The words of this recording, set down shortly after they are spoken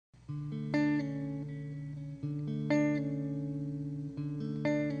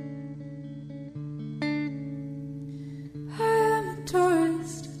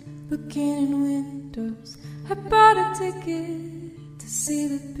psychic to see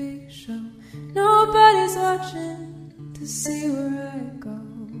the big show. Nobody's watching to see where I go.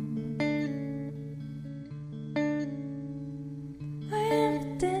 I am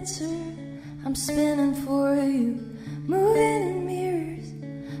a dancer, I'm spinning for you, moving in mirrors,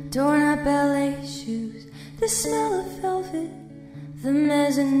 doorknob ballet shoes, the smell of velvet, the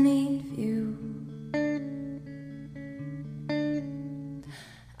mezzanine view.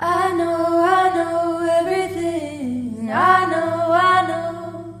 I know everything. I know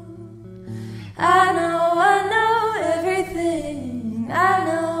everything. I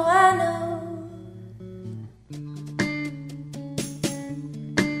know.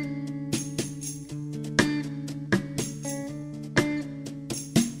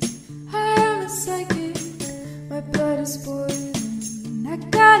 I am a psychic, my blood is boiling. I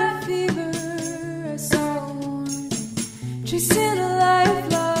got a fever, I saw a warning, chasing a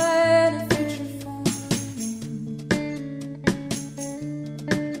lifeline, a future forming.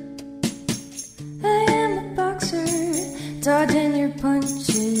 I am a boxer, dodging your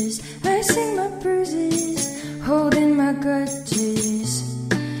punches, icing my bruises, holding my grudges.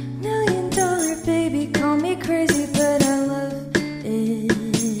 $1,000,000 baby, call me crazy, but I love it.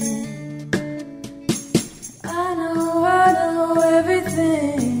 I know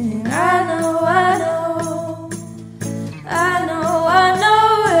everything. I know everything. I know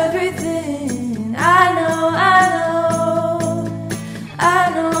everything. I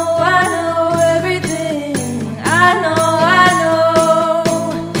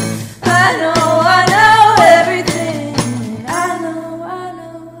know everything. I know.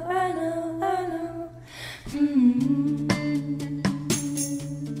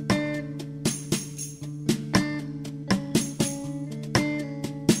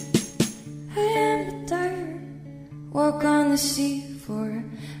 I am a diver, walk on the seafloor.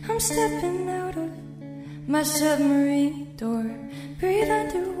 I'm stepping out of my submarine door, breathe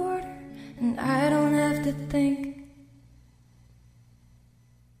underwater, and I don't have to think.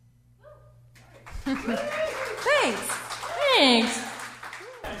 Thanks.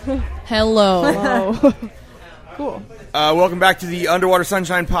 Hello. Cool. Welcome back to the Underwater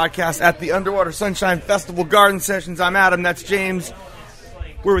Sunshine Podcast at the Underwater Sunshine Festival Garden Sessions. I'm Adam. That's James.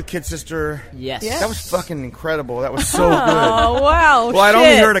 We're with Kid Sister. Yes. That was fucking incredible. That was so good. Oh, wow. Well, I'd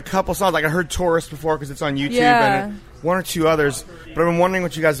only heard a couple songs. Like, I heard Tourist before because it's on YouTube and one or two others. But I've been wondering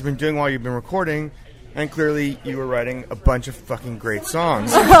what you guys have been doing while you've been recording. And clearly, you were writing a bunch of fucking great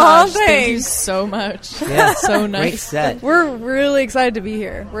songs. Oh, Thank you so much. Yeah. So nice. Great set. We're really excited to be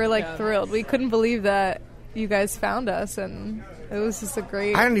here. We're thrilled. We couldn't believe that you guys found us, and it was just a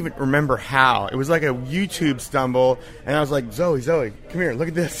great. I don't even remember how. It was like a YouTube stumble, and I was like, Zoe, come here, look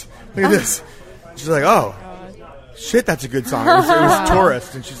at this. Look at this. She's like, oh, shit, that's a good song. It was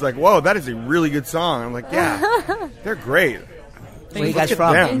Tourist, and she's like, whoa, that is a really good song. I'm like, yeah, they're great. Where are you guys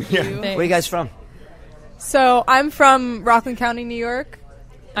from? Yeah. Where are you guys from? So I'm from Rockland County, New York.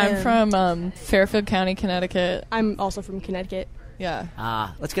 I'm from Fairfield County, Connecticut. I'm also from Connecticut. Yeah.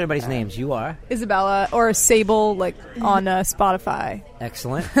 Let's get everybody's names. You are? Isabella, or Sable, on Spotify.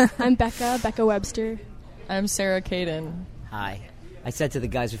 Excellent. I'm Becca Webster. I'm Sarah Caden. Hi. I said to the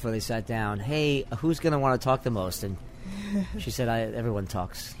guys before they sat down, hey, who's going to want to talk the most? And she said, everyone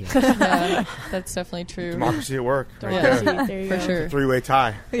talks here. Yeah, that's definitely true. Democracy at work. There you For go. sure. Three-way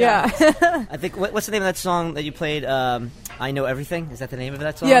tie. Yeah. I think, what's the name of that song that you played? I Know Everything? Is that the name of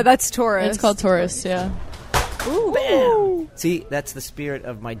that song? Yeah, that's Taurus. It's called Tourist, yeah. Ooh. Bam! See, that's the spirit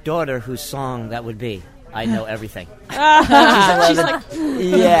of my daughter, whose song that would be. I Know Everything. She's like,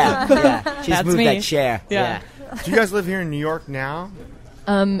 yeah. She's That's moved me. that chair. Yeah. Do you guys live here in New York now?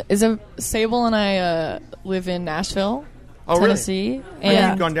 Sable and I live in Nashville, Oh, really? Tennessee. Oh, And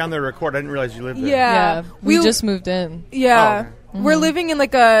you've gone down there to record. I didn't realize you lived there. Yeah. we just moved in. Yeah. Oh, okay. We're living in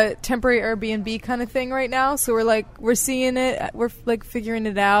a temporary Airbnb kind of thing right now, so we're seeing it, we're figuring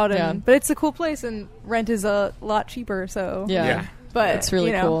it out, but it's a cool place and rent is a lot cheaper, so Yeah. but It's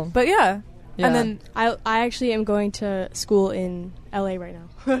really cool. But yeah. And then I actually am going to school in LA right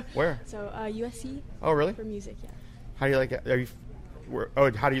now. Where? So USC Oh, really? for music, yeah. How do you like it?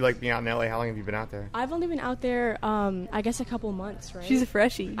 How do you like being out in LA? How long have you been out there? I've only been out there, I guess a couple months, right? she's a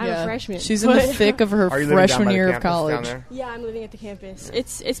freshie. I'm a freshman. She's in the thick of her Are you living down freshman by the year of campus down college. there? Yeah, I'm living at the campus.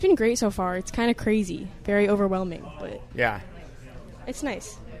 It's been great so far. It's kind of crazy, very overwhelming, but Yeah. it's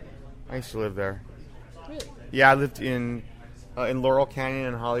nice. I used to live there. Really? Yeah, I lived in Laurel Canyon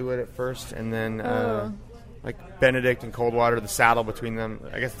in Hollywood at first, and then like Benedict and Coldwater, the saddle between them.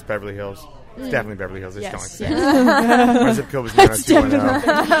 I guess it's Beverly Hills. It's definitely Beverly Hills. I just don't like My zip code was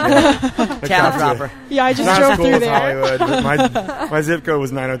 90210. Town dropper. Yeah, I just Not drove as cool through as there. Hollywood. But my zip code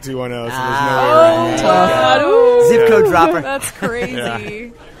was 90210, so there's Oh, Zip code dropper. that's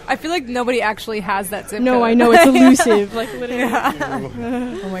crazy. I feel like nobody actually has that zip code. No, I know it's elusive. Like literally.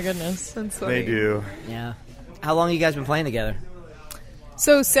 Oh my goodness. That's no funny. way. They do. Yeah. How long have you guys been playing together?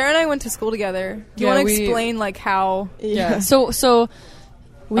 So Sarah and I went to school together. Do you Yeah, want to we- explain like how? Yeah. So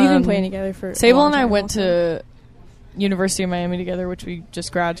We've been playing together for. Sable and I went to University of Miami together, which we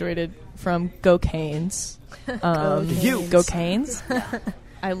just graduated from. Go Canes. You. Go Canes.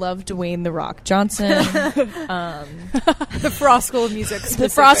 I love Dwayne The Rock Johnson. The Frost School of Music. The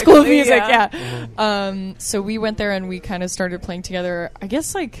Frost School of specifically, Music, yeah. So we went there and we kind of started playing together. I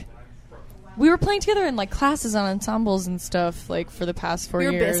guess like we were playing together in like classes on ensembles and stuff like for the past 4 We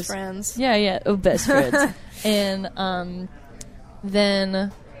were years. best friends. Yeah. Oh, best friends. And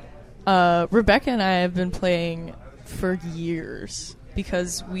then Rebecca and I have been playing for years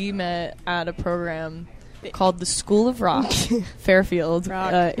because we met at a program called the School of Rock, Fairfield,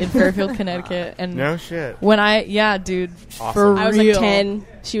 in Fairfield, Connecticut. And No shit. when dude, Awesome. for I was real. like 10.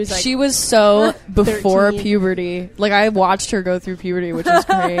 She was like. She was so before 13. puberty. Like I watched her go through puberty, which was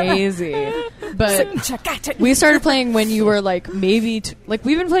crazy. But we started playing when you were like maybe like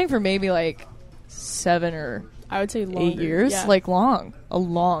we've been playing for maybe like 7 or I would say 8 longer. years, Yeah. like a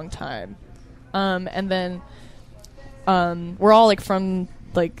long time. And then we're all like from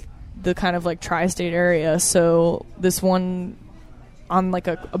like the kind of like tri-state area. So this one on like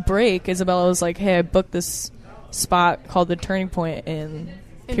a break, Isabella was like, "Hey, I booked this spot called the Turning Point in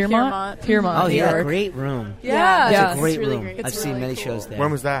Piermont, Oh, New yeah, York." great room. Yeah. Yeah. It's a great really room. great. I've It's seen really many cool. shows there.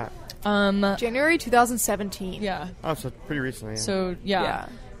 When was that? January 2017. Yeah. Oh, so pretty recently. Yeah. So yeah. Yeah.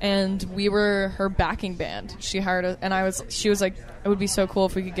 And we were her backing band. She hired us, and she was like, "It would be so cool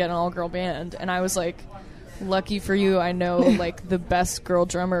if we could get an all-girl band." And I was like, "Lucky for you, I know like the best girl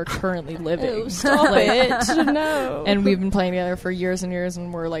drummer currently living." Oh, stop it. No. And we've been playing together for years and years,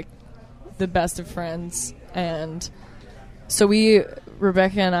 and we're like the best of friends. And so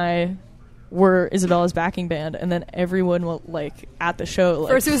Rebecca and I were Isabella's backing band, and then everyone like at the show.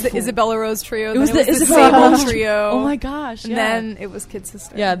 Like, First it was the Isabella Rose trio. It was then the the Isabella Sable trio. Oh my gosh! And yeah. then it was Kid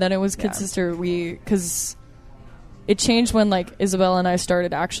Sister. Yeah, then it was Kid Yeah. Sister. Because it changed when like Isabella and I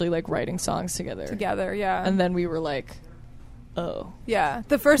started actually like writing songs together. Yeah. And then we were like, oh. Yeah.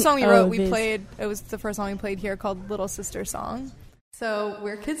 The first song we Oh, wrote, we this. played, it was the first song we played here called Little Sister Song. So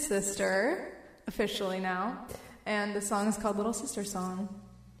we're Kid Sister, officially now. And the song is called Little Sister Song.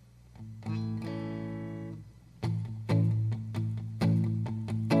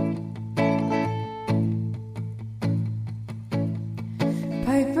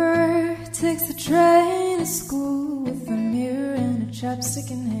 Piper takes the train to school with a mirror and a chapstick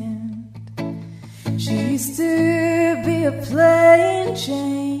in hand. She used to be a plain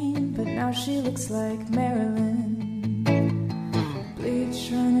Jane, but now she looks like Marilyn.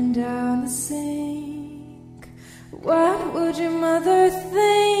 Bleach running down the sink. What would your mother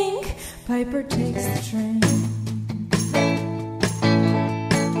think? Piper takes the train.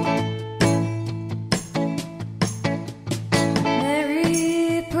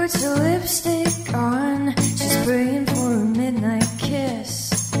 Mary puts her lipstick on. She's praying for a midnight kiss.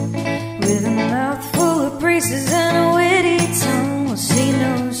 With a mouth full of braces and a witty tongue, well, she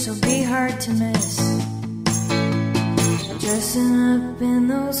knows she'll be hard to miss. Dressing up in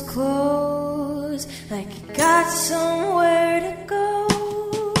those clothes like you got somewhere to go.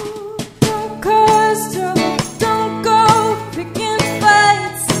 Don't cause trouble, don't go picking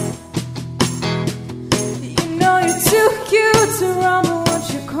fights. You know you're too cute to rumble. Won't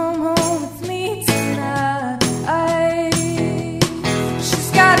you come home with me tonight?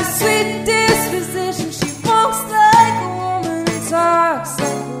 She's got a sweet disposition. She walks like a woman and talks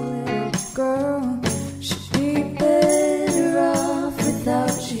like a little girl. She'd be better off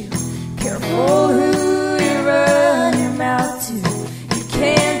without you. Careful who you run your mouth to. You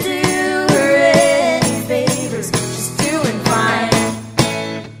can't do her any favors. She's doing fine.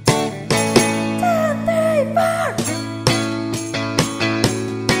 2, 3, 4.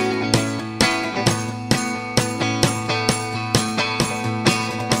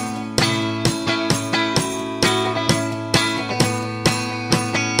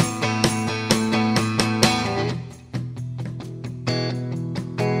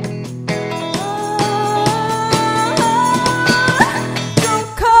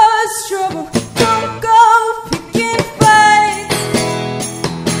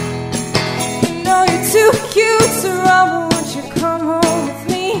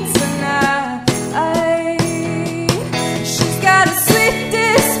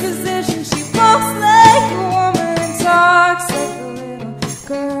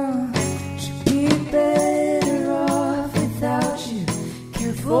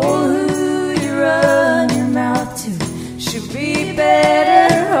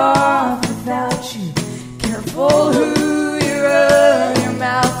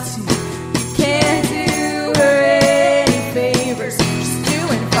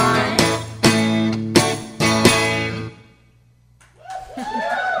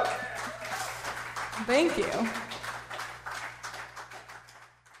 Thank you.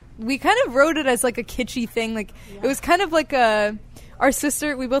 We kind of wrote it as like a kitschy thing. Like it was kind of like our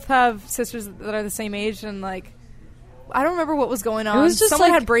sister. We both have sisters that are the same age, and like I don't remember what was going on. It was just someone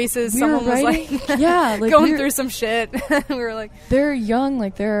like, had braces. we Someone were was writing- like yeah, like going through some shit. We were like, they're young,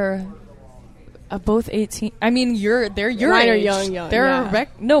 like they're both 18. I mean, they're your Mine are age. young, They're yeah.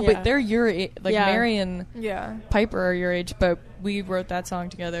 no, Yeah. but they're your age. Like Yeah. Mary and yeah. Piper are your age, but we wrote that song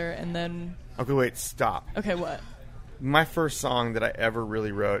together, and then Okay, wait, stop. okay, what? My first song that I ever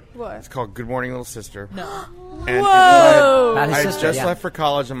really wrote. What? It's called "Good Morning, Little Sister." No. And Whoa! About his I had sister, just yeah. left for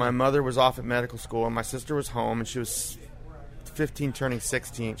college, and my mother was off at medical school, and my sister was home, and she was 15, turning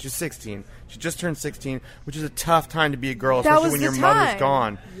 16. She's 16. She just turned 16, which is a tough time to be a girl, That especially was when the your mother's time.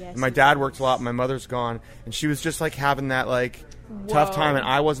 gone. Yes. And my dad worked a lot, and my mother's gone, and she was just like having that like tough time, and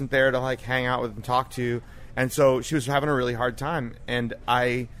I wasn't there to like hang out with and talk to, and so she was having a really hard time, and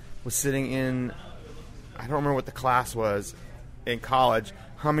I was sitting in, I don't remember what the class was in college,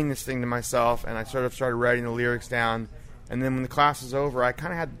 humming this thing to myself, and I sort of started writing the lyrics down. And then when the class was over, I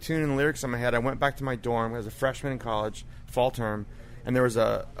kind of had the tune and the lyrics in my head. I went back to my dorm. I was a freshman in college, fall term, and there was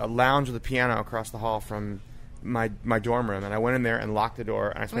a lounge with a piano across the hall from my dorm room. And I went in there and locked the door,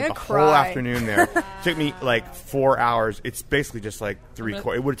 and I spent gonna the whole cry. afternoon there. It took me like 4 hours. It's basically just like it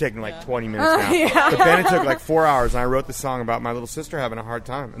would have taken like 20 minutes now. Yeah. But then it took like 4 hours, and I wrote the song about my little sister having a hard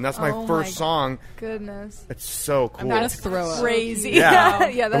time. And that's my Oh first my song. Goodness. It's so cool. I'm gonna throw up. Crazy. Yeah.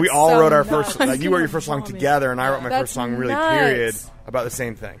 yeah. That's we all so wrote our nuts. first. You wrote your first song together, and I wrote my That's first song really nuts. period about the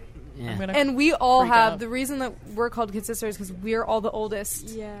same thing. Yeah. I'm gonna And we all freak have out. the reason that we're called Kid Sisters because we're all the oldest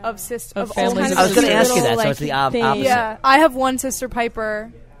Yeah. of sisters Of of families all of I was going to sisters. ask you that, so Little, it's the like, thing. opposite. Yeah, I have one sister,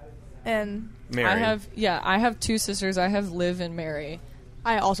 Piper, and Mary. I have two sisters. I have Liv and Mary.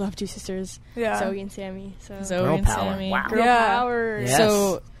 I also have two sisters, yeah. Zoe and Sammy. So Zoe Girl and power. Sammy. Wow. girl Yeah. power. Yes.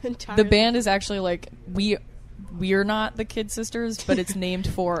 So Entirely. the band is actually like we're not the Kid Sisters, but it's named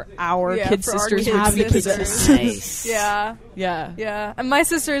for our Yeah, Kid for our Sisters. Kid who are the Kid Sisters. Sisters. Nice. Yeah, Yeah. yeah. And my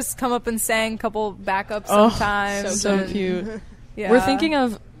sisters come up and sang a couple backups Oh, sometimes. so and- cute. Yeah. We're thinking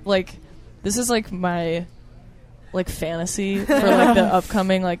of like this is like my like fantasy for like the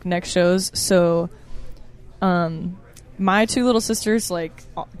upcoming like next shows. So my two little sisters like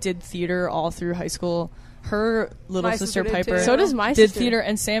did theater all through high school. Her little My sister sister did Piper too. So does my did sister. theater,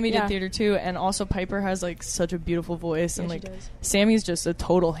 and Sammy Yeah. did theater too, and also Piper has like such a beautiful voice, and Yeah, she like does. Sammy's just a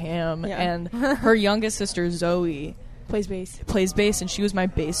total ham, Yeah. and her youngest sister Zoe Plays bass. plays bass, and she was my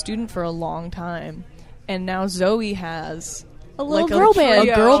bass student for a long time, and now Zoe has A little like girl band.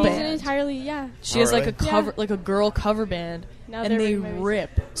 a girl She's band. an entirely, yeah. She Oh, has like a really? cover, Yeah. like a girl cover band, Now and they're they making movies.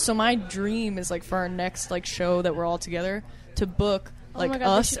 rip. So my dream is like for our next like show that we're all together to book Oh like my God,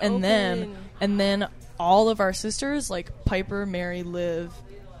 they us should and them, open. and then all of our sisters like Piper, Mary, Liv,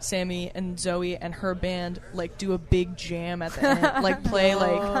 Sammy, and Zoe and her band like do a big jam at the end, like play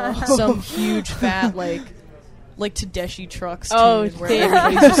like some huge fat like Tedeschi Trucks Oh, tune where damn.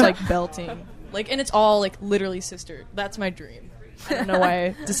 everybody's just like belting, like, and it's all like literally sister. That's my dream. I don't know why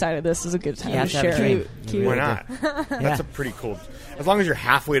I decided this is a good time You have to to have a share dream. it. You Why really not? do. That's a pretty cool. As long as you're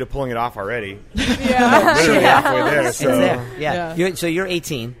halfway to pulling it off already. Yeah. Literally halfway there. It's So there. Yeah. Yeah. So you're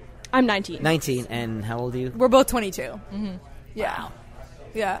 18, I'm 19. 19, and how old are you? We're both 22. Mm-hmm. Yeah.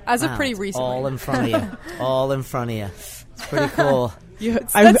 Yeah. As of Wow, pretty it's recently. all in front of you. All in front of you. It's pretty cool.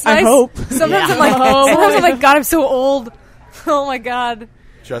 That's I nice. hope. Sometimes Yeah. I'm like, sometimes I'm like, God, I'm so old. Oh my God.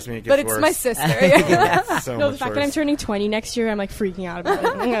 trust me, it gets But it's worse. my sister. Yeah. So No, the much fact that I'm worse. turning 20 next year, I'm like freaking out about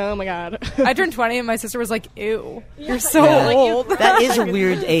it. Oh my God. I turned 20 and my sister was like, ew, you're so Yeah. old. That is a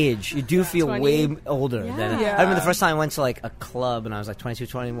weird age. You do feel 20. way older Yeah. than. Yeah. I remember the first time I went to like a club and I was like 22,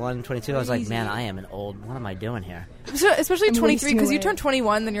 21, 22. I was like, man, I am an old. What am I doing here? So, especially I'm 23, wasting because you away. turn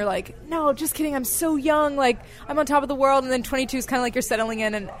 21, then you're like, no, just kidding, I'm so young, like, I'm on top of the world, and then 22 is kind of like you're settling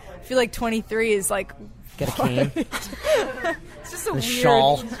in, and I feel like 23 is like, Get a cane, it's just a the weird...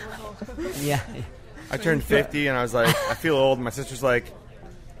 shawl. Yeah. I turned 50 and I was like, I feel old. My sister's like,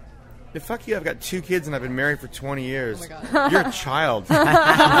 the fuck you, I've got 2 kids and I've been married for 20 years. Oh my God. You're a child.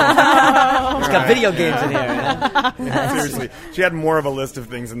 It's got video games in here. Man. Yeah, seriously. She had more of a list of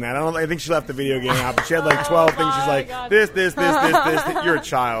things than that. I think she left the video game out, but she had like 12 things. She's like, this. You're a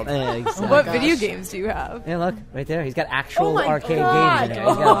child. Yeah, exactly. What video games do you have? Yeah, look right there. He's got actual Oh my arcade God. games in here.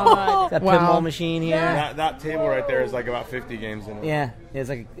 He's got a Wow. pinball machine here. That table right there is like about 50 games in it. Yeah, it's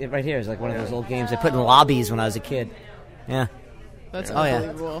like right here is like one of those old games they put in lobbies when I was a kid. Yeah, That's Oh, yeah.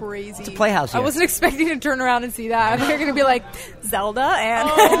 unbelievable. Crazy. it's a playhouse I here. wasn't expecting to turn around and see that. They're going to be like, Zelda and...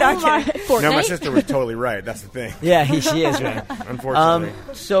 No, I'm kidding. No, my sister was totally right. That's the thing. Yeah, she is right. Unfortunately.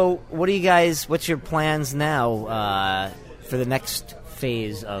 So, what do you guys? What's your plans now for the next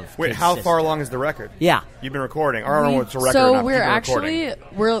phase of. Wait, Kid how Sister. far along is the record? Yeah. You've been recording. Or I don't know what's a record. So enough. we're You've been actually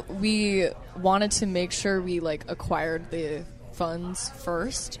recording. we wanted to make sure we like acquired the funds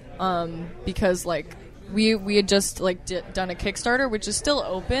first, because like we had just like done a Kickstarter, which is still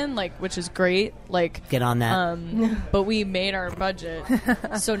open, like, which is great. Like, Get on that. but we made our budget,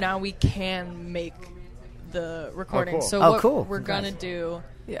 so now we can make the recording. cool. So Oh, what cool. we're gonna do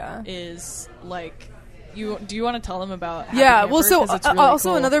Yeah. is like. Do you want to tell them about Happy Yeah, Camper? well, so 'Cause it's really also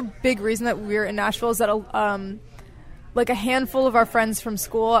cool. another big reason that we're in Nashville is that like a handful of our friends from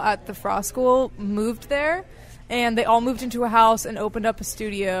school at the Frost School moved there, and they all moved into a house and opened up a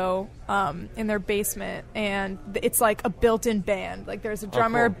studio in their basement, and it's like a built-in band. Like there's a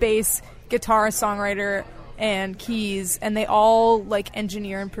drummer, cool. bass, guitar, songwriter, and keys, and they all like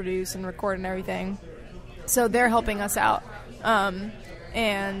engineer and produce and record and everything. So they're helping us out,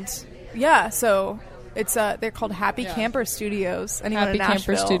 and yeah, so. It's they're called Happy Camper Studios. Anyone Happy in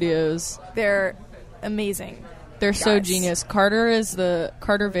Nashville, Camper Studios. They're amazing. They're so guys. genius. Carter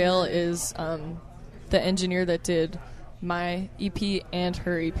Vale is the engineer that did my EP and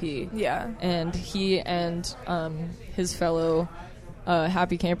her EP. Yeah. And he and his fellow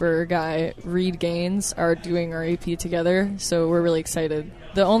Happy Camper guy Reed Gaines are doing our EP together. So we're really excited.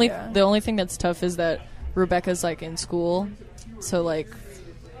 The only thing that's tough is that Rebecca's like in school, so like.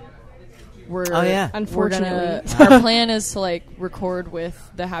 Unfortunately. Our plan is to like record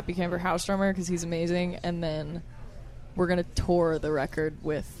with the Happy Camper house drummer because he's amazing, and then we're gonna tour the record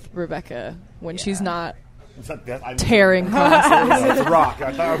with Rebecca when she's not tearing classes. It's a rock.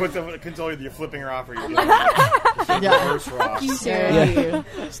 I thought I couldn't tell you that you're flipping her off or you're doing reverse rock.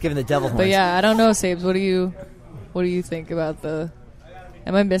 Just giving the devil horns. But yeah, I don't know, Sabes. What do you think about the?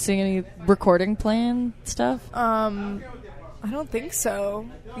 Am I missing any recording plan stuff? I don't think so.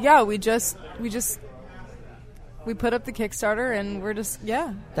 Yeah, we put up the Kickstarter and we're just That's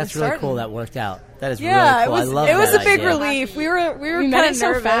we're really starting. cool. That worked out. That is Yeah, really cool. it was. I love It was that a big idea. relief. We were We met kind it of so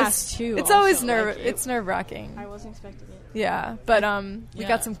nervous fast, too, It's also, always like, it's nerve wracking. I wasn't expecting it. Yeah, but we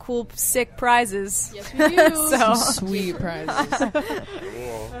got some cool, sick prizes. Yes, we do. So Sweet prizes. Cool.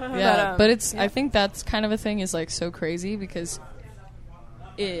 Yeah, but it's. I think that's kind of a thing is like so crazy because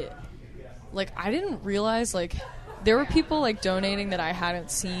it. Like I didn't realize like. There were people like donating that I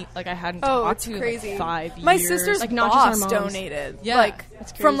hadn't seen, like I hadn't talked it's to crazy. in like 5 years. My sister's Like, not just our boss moms. donated, Yeah, like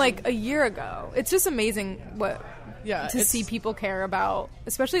it's from crazy. like a year ago. It's just amazing to it's- see people care about,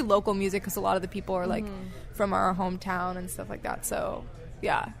 especially local music, because a lot of the people are like from our hometown and stuff like that. So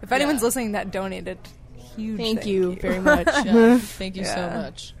yeah, if anyone's listening that donated, huge Thank you very much. Yeah. Thank you so Yeah.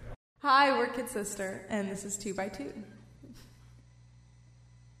 much. Hi, we're Kid Sister, and this is 2x2.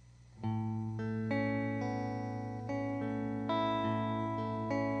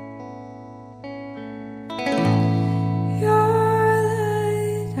 Your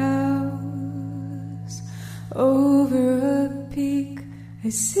lighthouse over a peak, I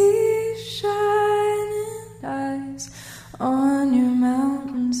see shining eyes on your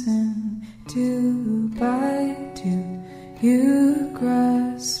mountains, and 2 by 2 you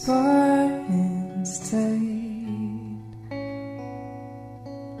grasp our hands tight.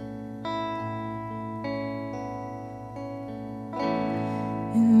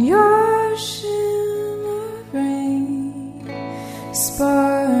 In your shimmering,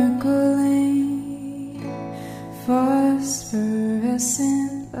 sparkling,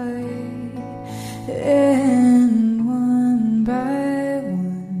 phosphorescent light, and one by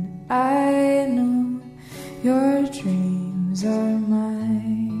one I know your dreams are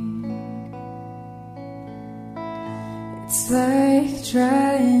mine. It's like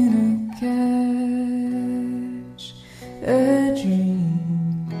trying to catch a dream.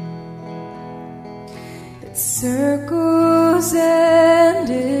 It circles and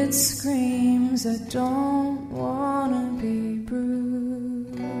it screams, I don't wanna be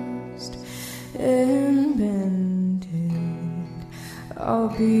bruised and bended. I'll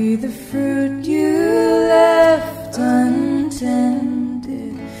be the fruit you left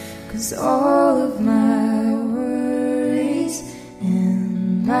untended, 'cause all of my worries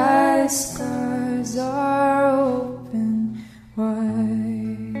and my scars are open wide.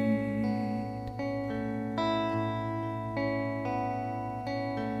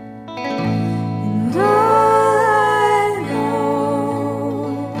 And all I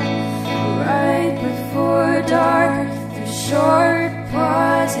know, right before dark, through short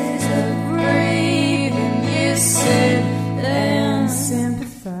pauses of breathing, you sit and sympathize.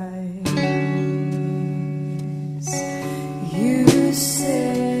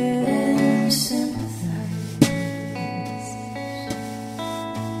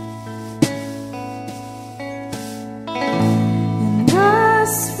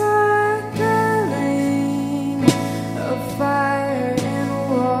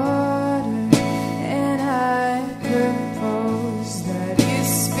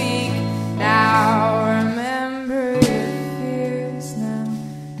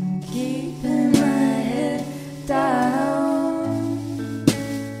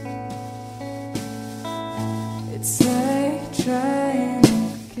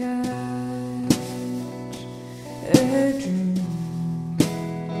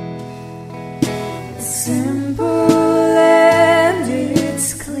 simple and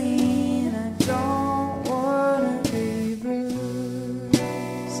it's clean. I don't wanna be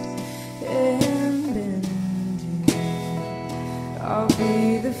bruised and bending. I'll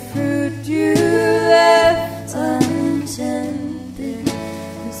be the fruit you left untended.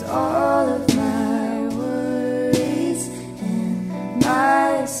 'Cause all of my worries and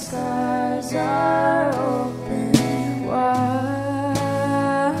my scars are open wide.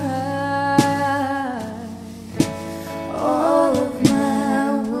 All of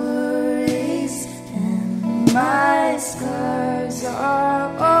my worries and my scars are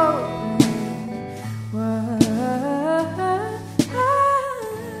open wide.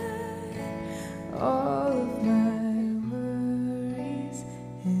 All of my worries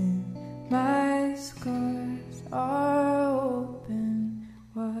and my scars are open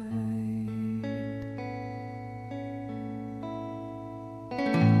wide.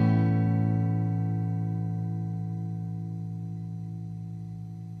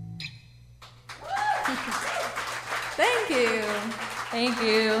 Thank you. Thank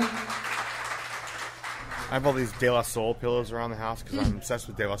you. I have all these De La Soul pillows around the house because I'm obsessed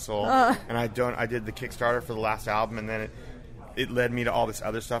with De La Soul. And I did the Kickstarter for the last album, and then it led me to all this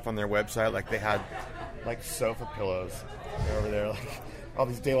other stuff on their website. Like they had like sofa pillows over there, like all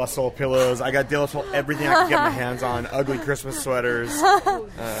these De La Soul pillows. I got De La Soul everything I could get my hands on. Ugly Christmas sweaters,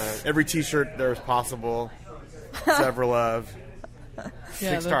 every T-shirt there was possible. Several of.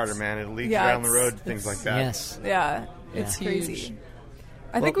 Yeah, Kickstarter, man. It leaks Yeah, down the it's- road, things like that. Yes. Yeah, it's Yeah. crazy. Huge.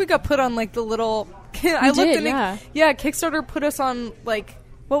 I think we got put on like the little. I looked did, in yeah. yeah. Kickstarter put us on like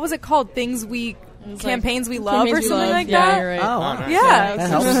what was it called? Things we campaigns we love or Campaigns we something love. like Yeah, that. you're right. Oh, nice. Yeah, That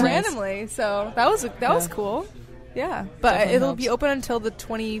just helps. randomly. So that was cool. Yeah, but Definitely it'll helps. be open until the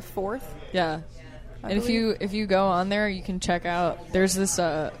 24th. Yeah. I And if you go on there, you can check out. There's this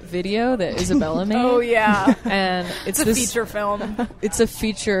video that Isabella made. Oh yeah, and it's a feature film. It's a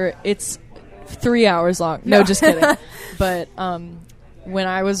feature. It's 3 hours long. No, just kidding. But when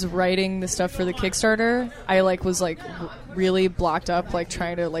I was writing the stuff for the Kickstarter, I was really blocked up,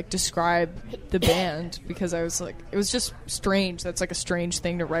 trying to describe the band because I was it was just strange. That's a strange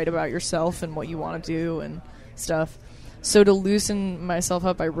thing to write about yourself and what you want to do and stuff. So to loosen myself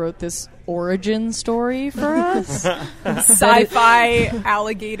up, I wrote this origin story for us. Sci-fi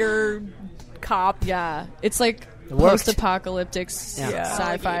alligator cop. Yeah, it's worked. post-apocalyptic Yeah.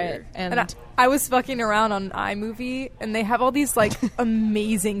 sci-fi, and I was fucking around on iMovie, and they have all these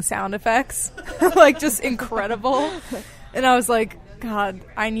amazing sound effects, just incredible. And I was like, God,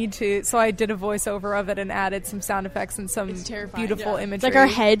 I need to. So I did a voiceover of it and added some sound effects and some It's terrifying. beautiful It's imagery. like our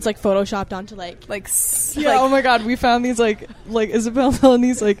heads photoshopped onto yeah, oh my god, we found these Isabel found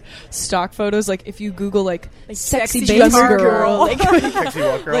these stock photos. If you Google sexy Sexy bass guitar girl, Sexy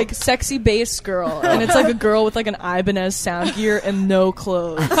what girl? sexy bass girl, and it's a girl with an Ibanez sound gear and no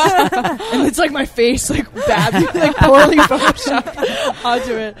clothes, and it's my face badly poorly photoshopped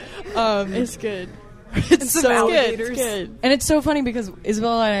onto it. it's good. It's some so alligators. It's good. And it's so funny because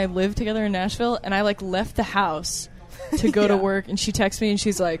Isabella and I live together in Nashville, and I left the house to go to work, and she texts me and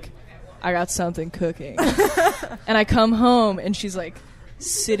she's like, I got something cooking. And I come home and she's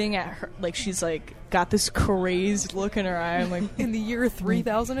sitting at her, she's got this crazed look in her eye. I'm like, in the year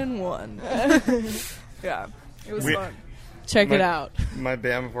 3001. Yeah, it was We- fun. check it out. My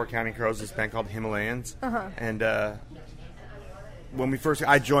band before Counting Crows, this band called Himalayans, and when we first,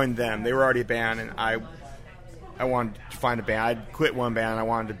 I joined them. They were already a band, and I wanted to find a band. I'd quit one band, and I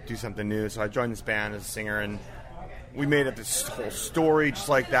wanted to do something new, so I joined this band as a singer, and we made up this whole story just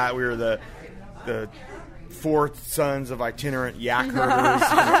like that. We were the four sons of itinerant yak herders.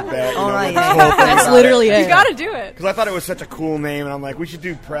 right, this yeah. whole thing That's about literally You it. gotta do it. because I thought it was such a cool name, and I'm like, we should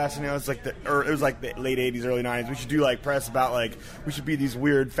do press. And it was it was the late '80s, early '90s. We should do press about we should be these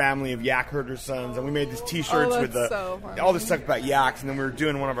weird family of yak herder sons. And we made these T-shirts with that's so funny. all this stuff about yaks. And then we were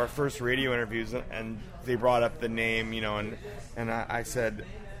doing one of our first radio interviews, and they brought up the name, and I said,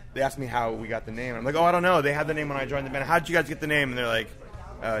 they asked me how we got the name. I'm like, oh, I don't know. They had the name when I joined the band. How did you guys get the name? And they're like,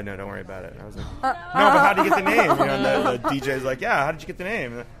 no, don't worry about it. And I was like, no, but how did you get the name? And the DJ's like, yeah, how did you get the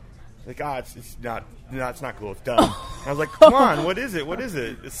name? And like, it's not cool. It's dumb. And I was like, come on, what is it? What is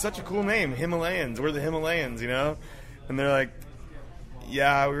it? It's such a cool name, Himalayans. We're the Himalayans, And they're like,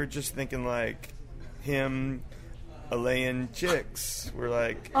 yeah, we were just thinking him, Alayan chicks. We're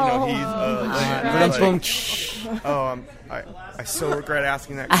like, he's I so regret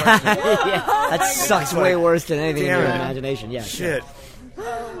asking that question. Yeah, that sucks way worse than anything in Damn your it. imagination. Yeah. Shit.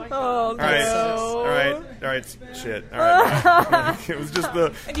 Oh, All right, shit. All right. It was just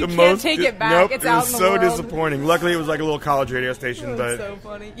the you most. can't take it back. Nope, It's it out was in the so world. disappointing. Luckily, it was like a little college radio station, but so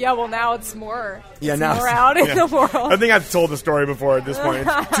funny. Yeah, well, now it's more. yeah, It's now more out in the world. I think I've told the story before at this point.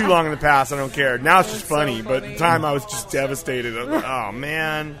 It's too long in the past. I don't care. Now it's just so funny, but at funny. the time I was just devastated. I was like, oh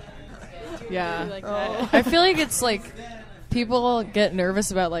man. Yeah. I feel like it's like people get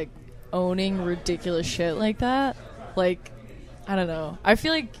nervous about like owning ridiculous shit like that. Like, I don't know. I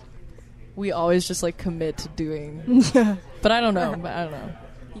feel like we always just like commit to doing. But I don't know.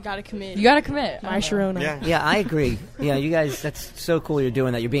 You gotta commit. You gotta commit. My Sharona. Yeah. Yeah, I agree. Yeah, you guys, that's so cool you're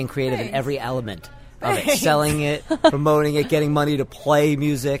doing that. You're being creative in every element of it. Selling it, promoting it, getting money to play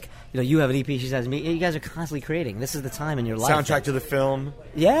music. You know, you have an EP, she has me. You guys are constantly creating. This is the time in your life. Soundtrack to the film.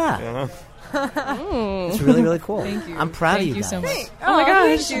 Yeah. You know? It's really, really cool. Thank you. I'm proud of you Thank guys. you so much. Oh my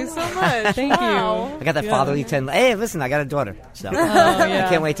gosh, thank you so much. Thank you. Wow. I got that fatherly tend. Hey, listen, I got a daughter. So yeah. I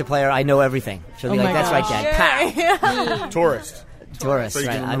can't wait to play her. I know everything. She'll be Oh like, my that's right, gosh. Dad. Pow. Tourist. Tourist, So you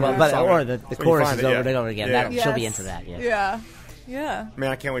right. can I remember know, the but song. or the So you chorus find is it, over yeah. and over again. Yeah. That'll She'll be Yes. into that. Yeah. Yeah. Yeah.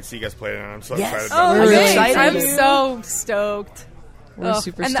 Man, I can't wait to see you guys play it. I'm so Yes. excited. Oh, about it. We're really thanks. excited. I'm so stoked. We're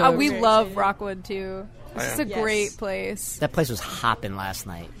super and stoked. we Very love excited. Rockwood too. This is a Yes. great place. That place was hopping last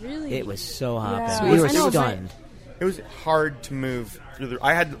night. Really? It was so hopping. Yeah. We were I know, stunned. It was hard to move through the.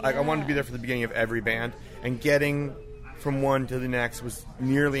 I wanted to be there for the beginning of every band, and getting from one to the next was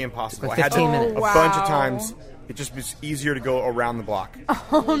nearly impossible. Like I had to 15 minutes. a bunch of times. It just was easier to go around the block.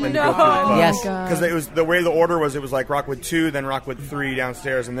 Oh than to no. go through the club. Yes. Because it was the way the order was. It was like Rockwood 2, then Rockwood 3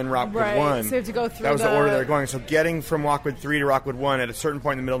 downstairs, and then Rockwood Right, 1. so you have to go through That was the the- order they were going. So getting from Rockwood 3 to Rockwood 1 at a certain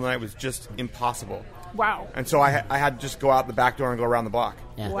point in the middle of the night was just impossible. Wow. And so I had to just go out the back door and go around the block.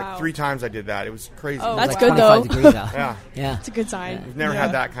 Yeah. Like Wow. 3 times I did that. It was crazy. Oh, It was That's like good, 25 though. degrees out. Yeah. Yeah. It's a good sign. We've never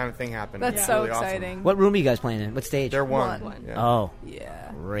had that kind of thing happen. That's It's so really awesome. exciting. What room are you guys playing in? What stage? They're one. One. Yeah. Oh,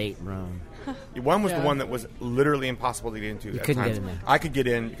 Yeah. great room. One was Yeah. the one that was literally impossible to get into. At couldn't get times. in there. I could get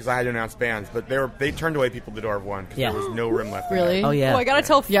in because I had to announce bands, but they turned away people at the door of one because Yeah. there was no room left. in Really? there. Oh, yeah. Oh, I gotta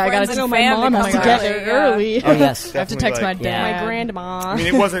tell Yeah, I friends gotta and No, my fam mom to has come to get early, there yeah. early. Oh, yes. I have to Definitely, text my like- dad. My grandma. I mean,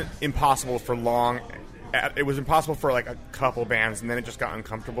 it wasn't impossible for long. It was impossible for like a couple bands, and then it just got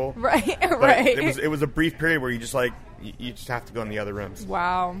uncomfortable. Right, But right. It was a brief period where you just like you just have to go in the other rooms.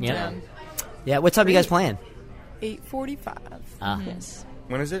 Wow. Yeah. Yeah, what time are you guys playing? 8:45. Yes.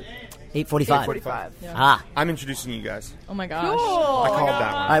 When is it? 8:45. 8:45. Ah. I'm introducing you guys. Oh my gosh. I called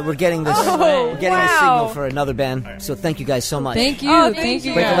that All one. right, we're getting this. Oh, we're getting a wow. signal for another band. So thank you guys so much. Thank you. Oh, thank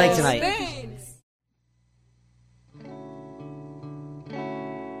you Break a guys. leg tonight. Thanks.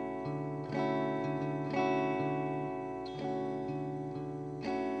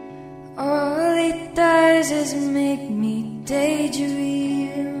 All it does is make me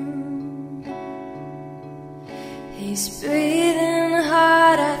daydream. He's breathing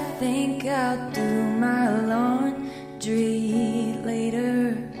hard, I think I'll do my laundry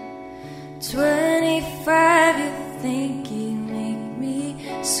later. 25, you think he'd make me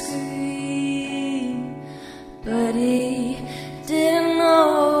scream. But he didn't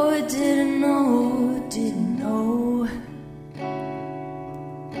know, didn't know, didn't know.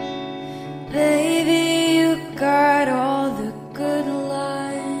 Baby, you got all the good lines.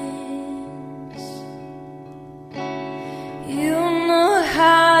 You know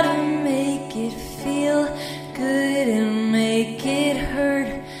how to make it feel good and make it hurt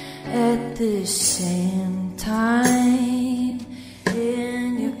at the same time.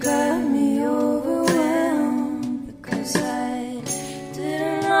 And you got me overwhelmed because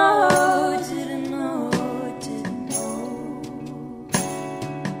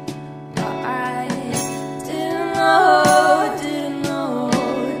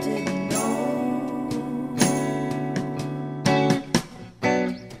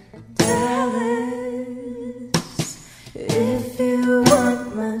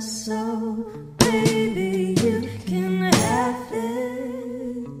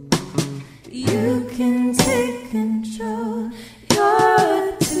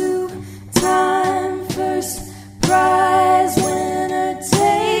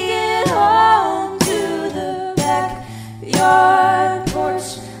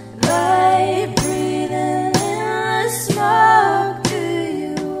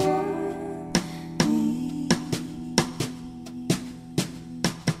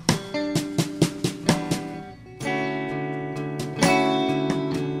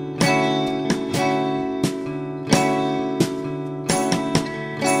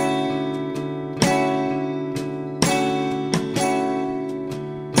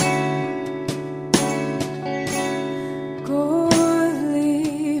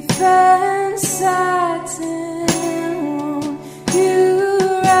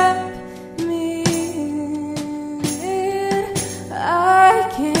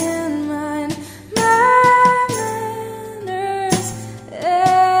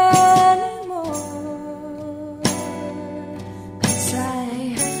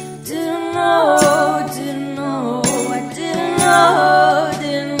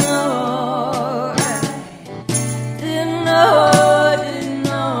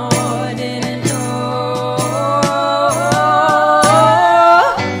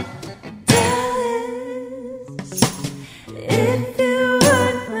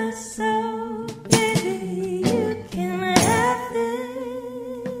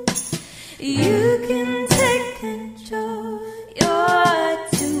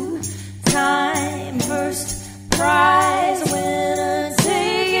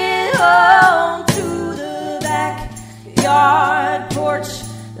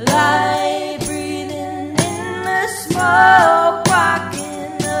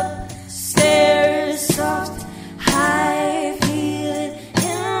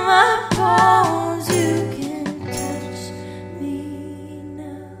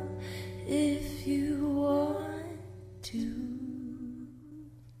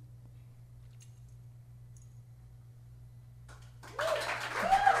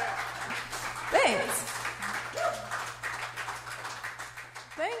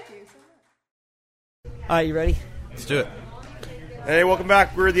All right, you ready? Let's do it. Hey, welcome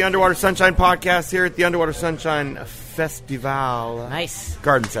back. We're the Underwater Sunshine Podcast here at the Underwater Sunshine Festival. Nice.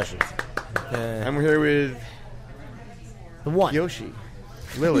 Garden Sessions. And we're here with The one. Yoshi,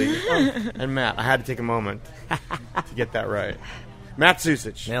 Lily, and Matt. I had to take a moment to get that right. Matt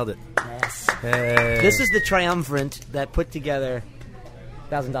Sucich. Nailed it. Yes. Hey. This is the triumvirate that put together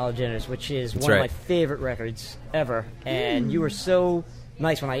 $1,000 Dinners, which is one of my favorite records ever. And you were so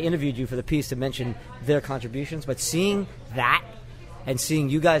nice when I interviewed you for the piece to mention their contributions. But seeing that and seeing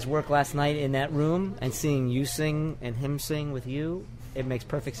you guys work last night in that room and seeing you sing and him sing with you, it makes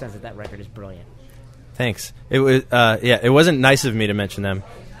perfect sense that record is brilliant. Thanks. It was it wasn't nice of me to mention them.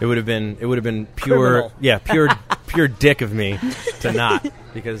 It would have been pure Criminal. pure dick of me to not,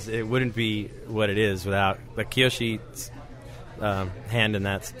 because it wouldn't be what it is without Kiyoshi's hand in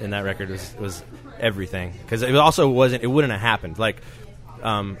that record was everything, because it wouldn't have happened. Like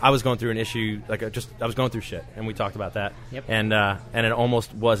I was going through an issue, I was going through shit, and we talked about that. Yep. And it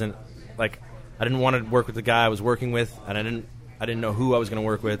almost wasn't like I didn't want to work with the guy I was working with, and I didn't know who I was going to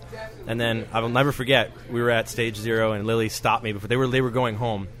work with. And then I will never forget, we were at Stage Zero, and Lily stopped me before they were going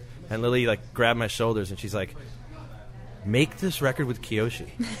home, and Lily grabbed my shoulders, and she's like, "Make this record with Kiyoshi."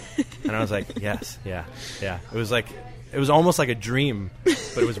 And I was like, "Yes, yeah." It was almost like a dream,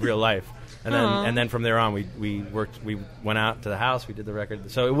 but it was real life. And then from there on, we went out to the house, we did the record.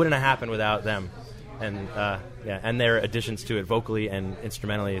 So it wouldn't have happened without them, and and their additions to it vocally and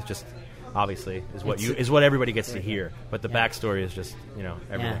instrumentally is just obviously is what everybody gets to hear. But the backstory is just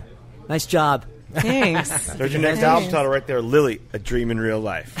everything. Yeah. Nice job. Thanks. There's your next album title right there, Lily, A Dream in Real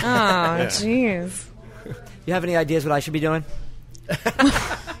Life. Oh, jeez. You have any ideas what I should be doing?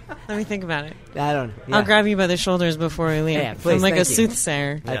 Let me think about it. I don't. Yeah. I'll grab you by the shoulders before we leave. Yeah, please, I'm like a thank you.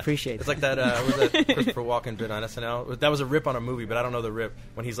 soothsayer. I appreciate it. It's like that. Was that Christopher Walken bit on SNL? That was a rip on a movie, but I don't know the rip.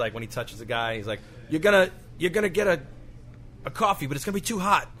 When he's like, when he touches a guy, he's like, "You're gonna get a coffee, but it's gonna be too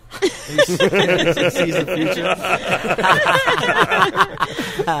hot." And he sees the future.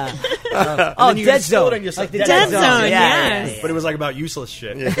 Dead Zone. Like the Dead Zone, yeah. yes. But it was like about useless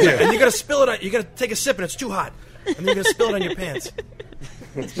shit. Yeah. And you're gonna spill it. You're gonna take a sip, and it's too hot. And then you're gonna spill it on your pants.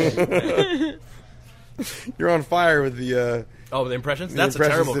 You're on fire with the the impressions. the That's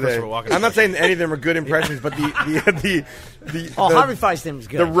impressions a terrible today. Christopher Walken. I'm not saying any of them are good impressions, but the Harvey Fierstein's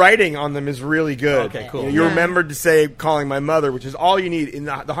good. The writing on them is really good. Okay, cool. You remembered to say "calling my mother," which is all you need in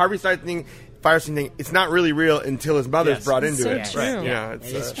the Harvey Fierstein thing. It's not really real until his mother's brought into so it. true. Right. Yeah, It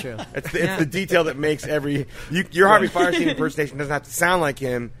is true. It's the detail that makes your Harvey Fierstein impersonation doesn't have to sound like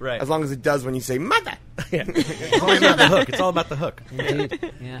him, Right. as long as it does when you say "mother." Yeah. It's all about the hook. It's all about the hook.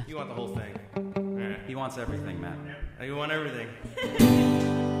 Indeed. Yeah. You want the whole thing. He wants everything, Matt. You want everything.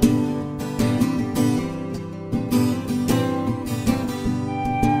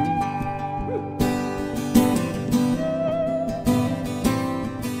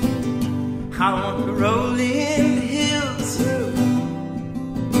 I want to roll in the hills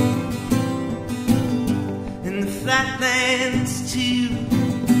and the flatlands too.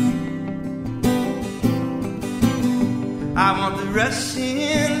 I want the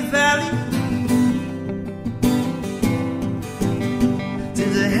Russian Valley to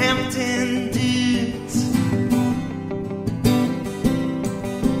the Hampton Dunes.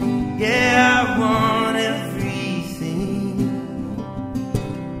 Yeah, I want everything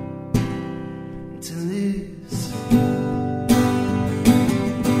to lose.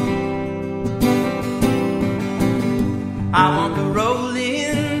 I want the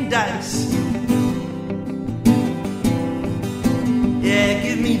rolling dice. Yeah,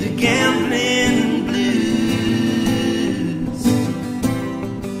 give me the gambling blues.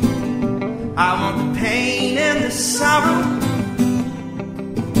 I want the pain and the sorrow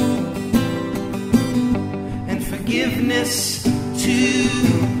and forgiveness too.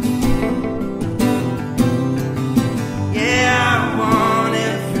 Yeah, I want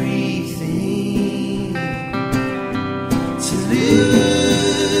everything to lose.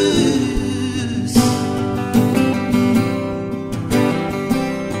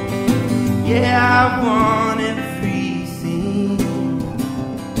 Yeah, I want everything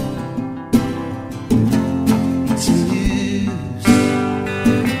to lose.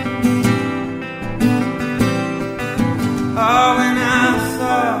 Oh, and I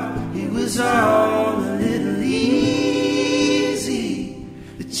thought it was all a little easy.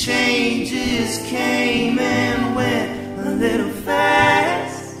 The changes came and went a little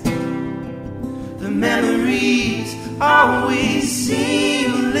fast. The memories always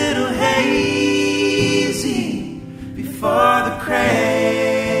seem a little hazy before the crash.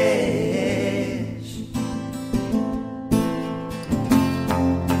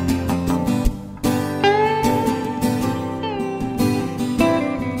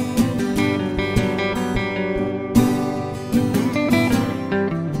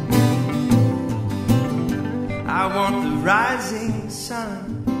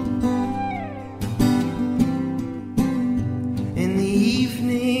 sun. In the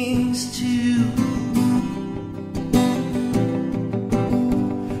evenings too,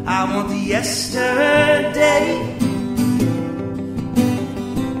 I want the yesterday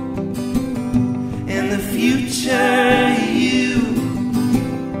and the future you.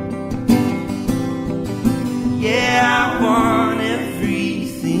 Yeah, I want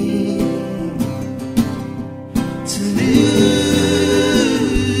everything to lose.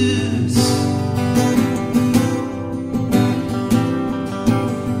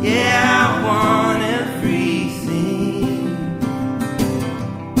 Yeah, I want everything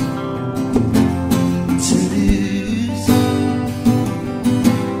to lose.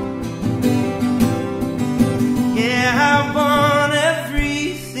 Yeah, I want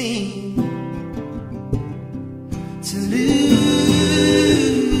everything to lose.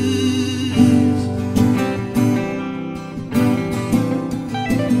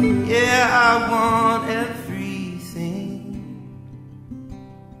 Yeah, I want everything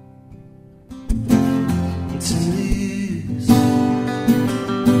to lose.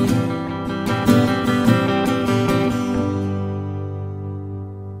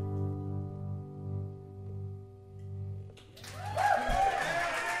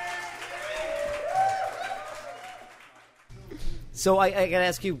 So I got to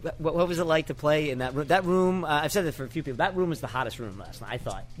ask you, what was it like to play in that room? That room, I've said this for a few people, that room was the hottest room last night, I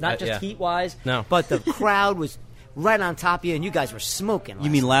thought. Not just yeah. heat-wise, No. but the crowd was right on top of you, and you guys were smoking.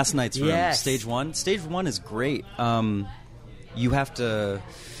 You mean last night's room, Yes. Stage 1? Stage 1 is great. You have to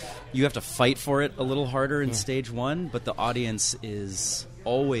fight for it a little harder in Stage 1, but the audience is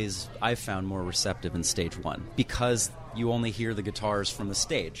always, I've found, more receptive in Stage 1 because you only hear the guitars from the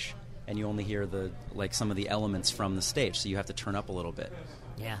stage. And you only hear some of the elements from the stage, so you have to turn up a little bit.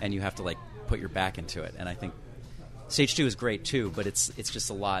 Yeah. And you have to put your back into it. And I think Stage 2 is great too, but it's just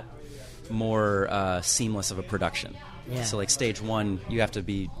a lot more seamless of a production. Yeah. So Stage 1, you have to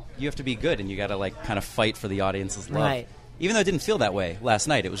be good, and you got to kind of fight for the audience's love. Right. Even though it didn't feel that way last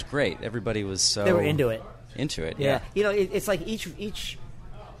night, it was great. Everybody was so They were into it. Into it, Yeah. yeah. You know, it's like each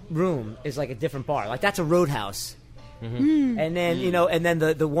room is like a different bar. Like, that's a Roadhouse. Mm-hmm. And then and then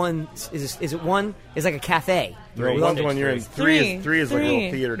the one is it one is like a cafe. Right. With One's all- one you're in. Three is like a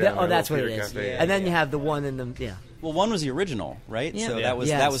little theater down there. Oh, that's a what little it theater is. cafe. And then you have the one in the Well, 1 was the original, right? Yeah. So Yeah.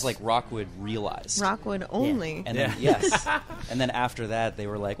 that was like Rockwood realized. Rockwood only. And then, yes. And then after that, they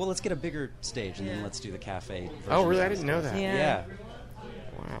were like, well, let's get a bigger stage, and then let's do the cafe version. Oh, really? I didn't know that. Yeah.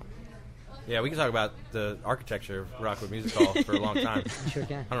 Wow. Yeah, we can talk about the architecture of Rockwood Music Hall for a long time. Sure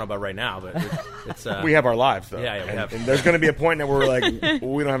can. I don't know about right now, but it's We have our lives, though. Yeah, we have. And there's going to be a point now where we're like,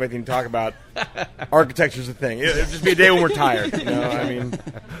 well, we don't have anything to talk about. Architecture's a thing. It'll just be a day when we're tired. You know, I mean,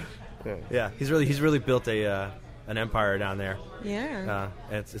 yeah, he's really built an empire down there. Yeah.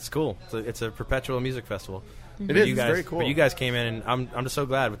 And it's cool. It's a perpetual music festival. It is. It's very cool. But you guys came in, and I'm just so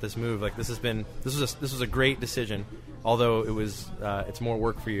glad with this move. Like, this was a great decision, although it was it's more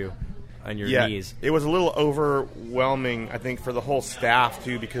work for you on your knees. It was a little overwhelming, I think, for the whole staff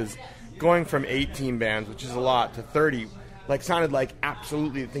too, because going from 18 bands, which is a lot, to 30, sounded like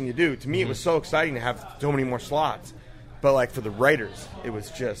absolutely the thing to do. To me, it was so exciting to have so many more slots. But for the writers, it was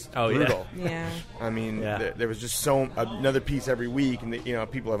just brutal. Yeah. I mean, there was just another piece every week, and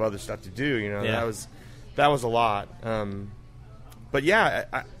people have other stuff to do. That was a lot. But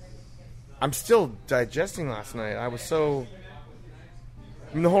yeah, I'm still digesting last night. I was so.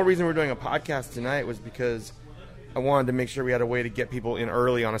 I mean, the whole reason we're doing a podcast tonight was because I wanted to make sure we had a way to get people in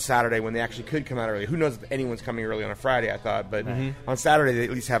early on a Saturday when they actually could come out early. Who knows if anyone's coming early on a Friday, I thought. But on Saturday, they at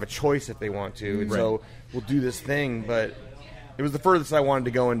least have a choice if they want to. And so we'll do this thing. But it was the furthest I wanted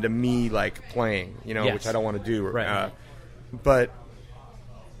to go into me, playing, which I don't want to do. Right. But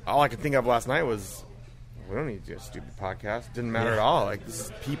all I could think of last night was, we don't need to do a stupid podcast. It didn't matter at all.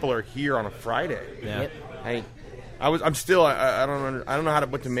 People are here on a Friday. Yeah. I'm still. I don't know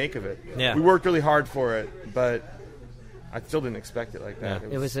what to make of it. Yeah. We worked really hard for it, but I still didn't expect it like that.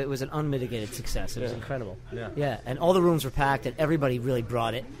 It was an unmitigated success. It was incredible. Yeah. And all the rooms were packed, and everybody really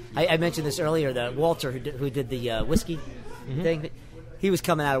brought it. I mentioned this earlier. That Walter, who did the whiskey thing, he was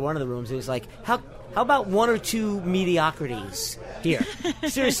coming out of one of the rooms. He was like, "How about 1 or 2 mediocrities here?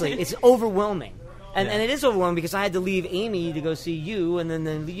 Seriously, it's overwhelming." And it is overwhelming because I had to leave Amy to go see you, and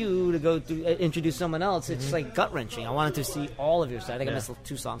then you to go to introduce someone else. It's gut-wrenching. I wanted to see all of your stuff. I think I missed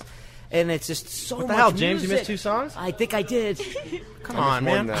 2 songs. And it's just so much What the hell, James? music. You missed 2 songs? I think I did. Come on,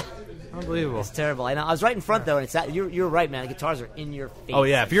 man. That. Unbelievable. It's terrible. I know. I was right in front, though, and you're right, man. The guitars are in your face. Oh,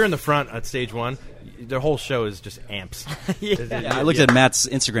 yeah. If you're in the front at Stage 1, the whole show is just amps. Yeah, I looked at Matt's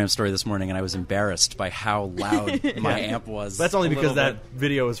Instagram story this morning, and I was embarrassed by how loud my amp was. But that's only because that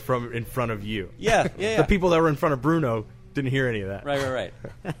video was from in front of you. Yeah. The people that were in front of Bruno didn't hear any of that. Right.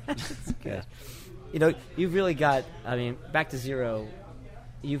 Good. You know, you've really got, I mean, Back to Zero,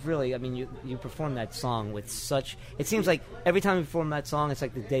 you've really, I mean, you perform that song with such, it seems like every time you perform that song, it's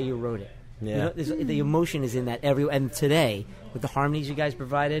like the day you wrote it. Yeah. You know, the emotion is in that and today, with the harmonies you guys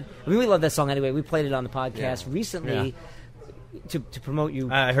provided, I mean, we love that song anyway. We played it on the podcast recently to promote you.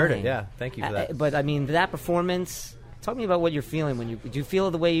 I heard playing. it, yeah. Thank you for that. But, I mean, that performance, talk to me about what you're feeling when do you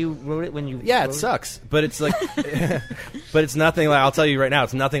feel the way you wrote it when you Yeah, wrote it sucks. But it's like, but it's nothing like, I'll tell you right now,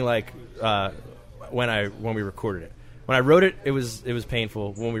 it's nothing like when we recorded it. When I wrote it, it was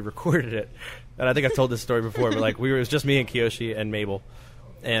painful. When we recorded it, and I think I've told this story before, but like it was just me and Kiyoshi and Mabel,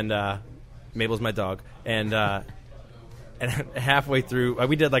 and Mabel's my dog, and halfway through,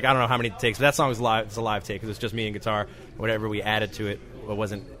 we did like I don't know how many takes, but that song was live. It's a live take because it's just me and guitar. Whatever we added to it,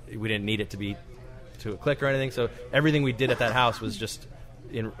 we didn't need it to be to a click or anything. So everything we did at that house was just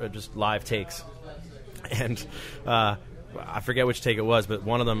just live takes, and I forget which take it was, but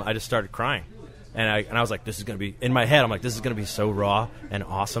one of them I just started crying. And I was like, this is going to be, in my head, I'm like, this is going to be so raw and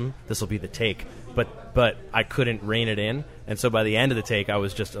awesome. This will be the take. But I couldn't rein it in. And so by the end of the take, I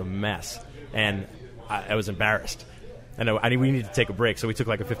was just a mess. And I was embarrassed. And we needed to take a break. So we took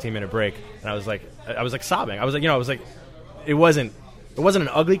like a 15-minute break. And I was like sobbing. I was like, it wasn't an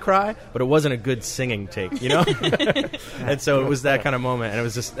ugly cry, but it wasn't a good singing take, you know? And so it was that kind of moment. And it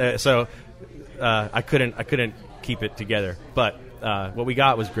was just, I couldn't keep it together. But what we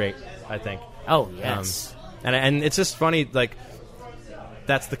got was great, I think. Oh, yes. And it's just funny, like,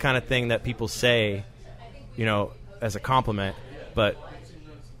 that's the kind of thing that people say, you know, as a compliment, but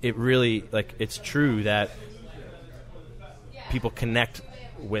it really, like, it's true that people connect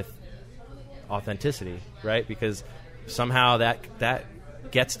with authenticity, right? Because somehow that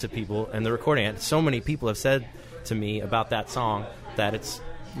gets to people in the recording. And so many people have said to me about that song that it's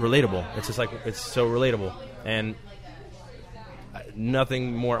relatable. It's just like, it's so relatable. And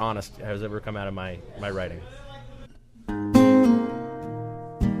nothing more honest has ever come out of my writing.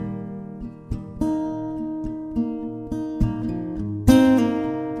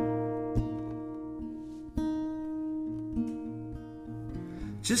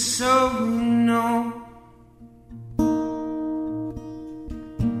 Just so we know,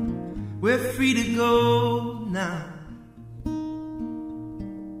 we're free to go now.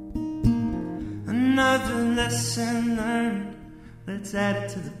 Another lesson learned. Let's add it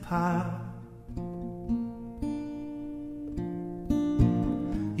to the pile.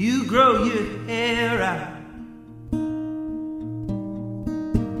 You grow your hair out,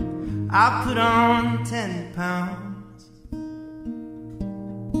 I put on 10 pounds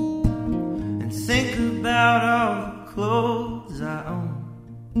and think about all the clothes I own.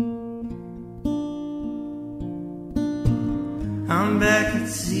 I'm back at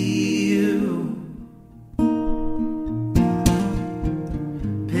zero,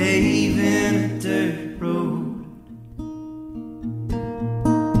 paving a dirt road,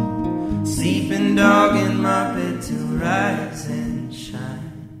 sleeping dog in my bed till rise and shine.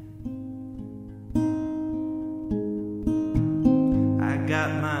 I got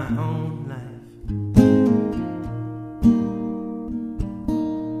my own life.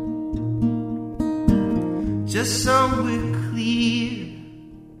 Just so we're clear,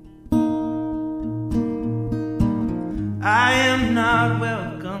 I am not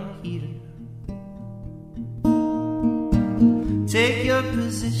welcome here. Take your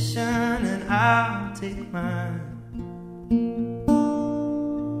position and I'll take mine.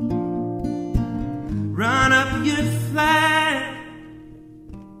 Run up your flag,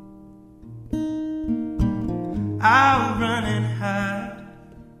 I'll run and hide.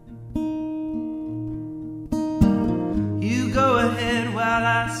 You go ahead while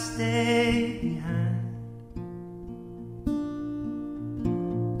I stay behind.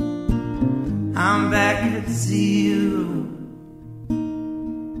 I'm back at zero,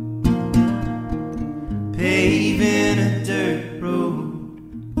 paving a dirt road,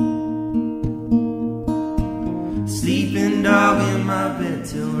 sleeping dog in my bed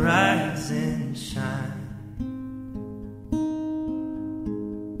till rise and shine.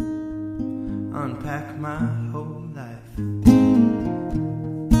 Unpack my whole life.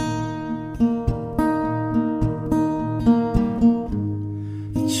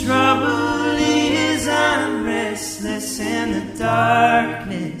 The trouble is I'm restless in the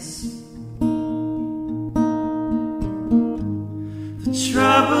darkness. The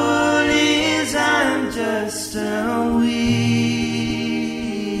trouble is I'm just a witness.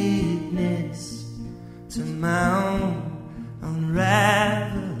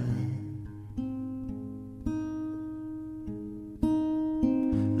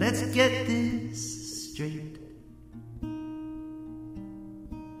 Let's get this straight.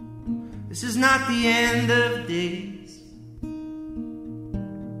 This is not the end of days.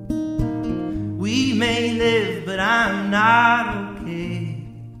 We may live, but I'm not okay.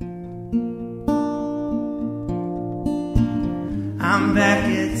 I'm back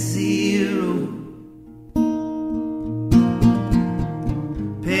at zero,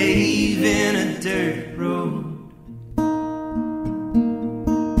 paving a dirt road.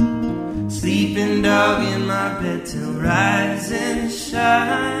 Sleeping dog in my bed till rise and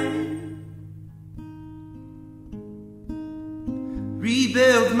shine.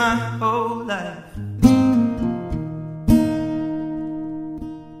 Rebuild my whole life.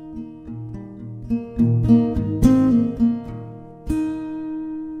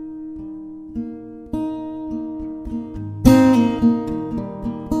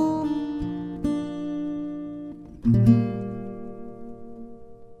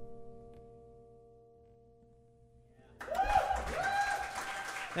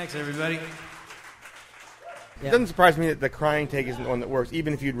 Thanks, everybody. It doesn't surprise me that the crying take isn't the one that works,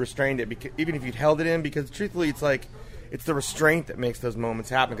 even if you'd restrained it, even if you'd held it in, because truthfully, it's like it's the restraint that makes those moments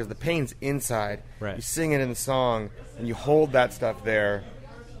happen, because the pain's inside. Right. You sing it in the song, and you hold that stuff there,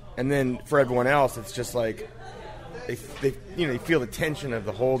 and then for everyone else, it's just like they you feel the tension of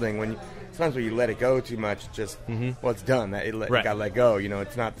the holding. Sometimes when you let it go too much, it's just well, it's done. It got let go.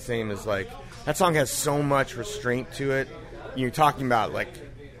 It's not the same as like that song has so much restraint to it. You're talking about like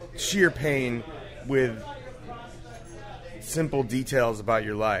sheer pain with simple details about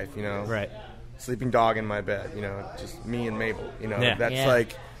your life, Right. Sleeping dog in my bed, just me and Mabel, Yeah. That's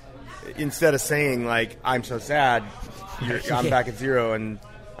like, instead of saying like, I'm so sad, I'm back at zero and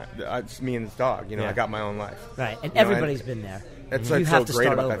it's me and this dog, I got my own life. Right, and everybody's been there. That's You like have so to great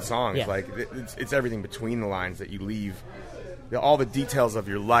start about over. that song. Yeah. It's like, it's everything between the lines that you leave. All the details of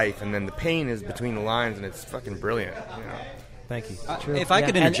your life, and then the pain is between the lines, and it's fucking brilliant. Thank you. If I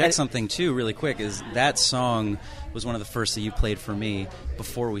could interject something, too, really quick, is that song was one of the first that you played for me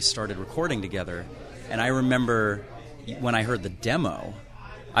before we started recording together. And I remember when I heard the demo,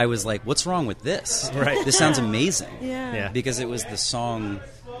 I was like, what's wrong with this? Right. This sounds amazing. Yeah. Because it was the song.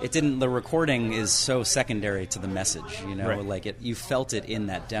 The recording is so secondary to the message, Right. like you felt it in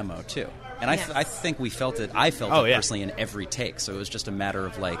that demo, too. And Yes. I think we felt it. I felt it personally in every take. So it was just a matter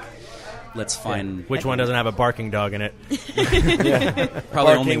of like, let's find which one doesn't have a barking dog in it.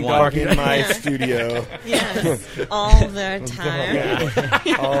 Probably only one. Barking in my studio. Yes, all the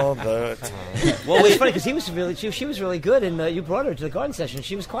time. All the time. Well, it's funny because she was really good, and you brought her to the garden session.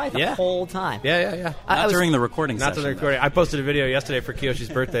 She was quiet the whole time. Yeah. Not during the recording Not session. during the recording. I posted a video yesterday for Kiyoshi's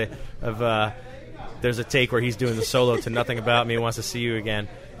birthday of there's a take where he's doing the solo to Nothing About Me, Wants to See You Again,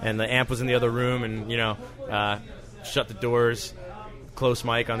 and the amp was in the other room, and shut the doors. Close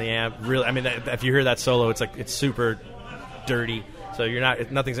mic on the amp. Really, I mean, if you hear that solo, it's super dirty. So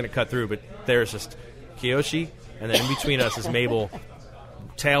nothing's going to cut through. But there's just Kiyoshi, and then in between us is Mabel,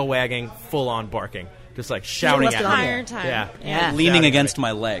 tail wagging, full on barking, just like shouting at me. The entire time. Yeah. Leaning against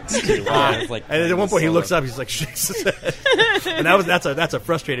my legs. Too, and at one point he looks up, he's like shakes his head, and that's a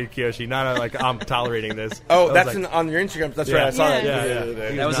frustrated Kiyoshi, not like I'm tolerating this. Oh, that's on your Instagram. That's right. I saw that.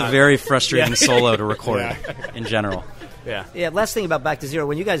 Yeah. That was a very frustrating solo to record in general. Yeah, last thing about Back to Zero,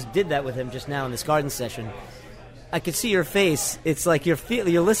 when you guys did that with him just now in this garden session, I could see your face. It's like you're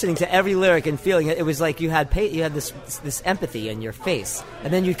listening to every lyric and feeling it. It was like you had this empathy in your face,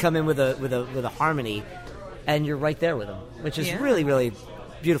 and then you'd come in with a harmony, and you're right there with him, which is really, really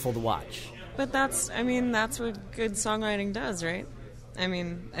beautiful to watch. But that's what good songwriting does, right? I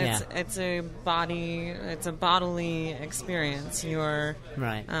mean, it's a bodily experience. You're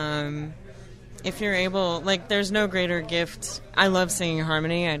right. If you're able, there's no greater gift. I love singing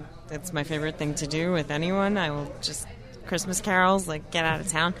harmony. It's my favorite thing to do with anyone. I will just Christmas carols, get out of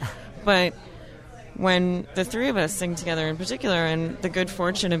town. But when the three of us sing together in particular, and the good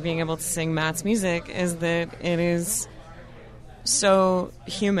fortune of being able to sing Matt's music is that it is so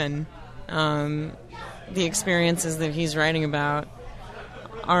human. The experiences that he's writing about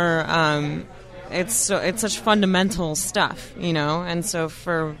are it's such fundamental stuff, and so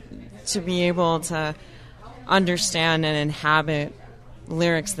to be able to understand and inhabit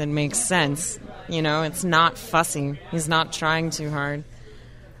lyrics that make sense, it's not fussy. He's not trying too hard.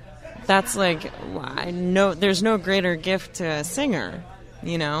 That's I know there's no greater gift to a singer,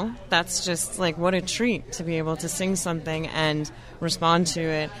 That's just what a treat to be able to sing something and respond to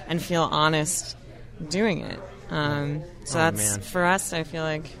it and feel honest doing it. So that's, for us, I feel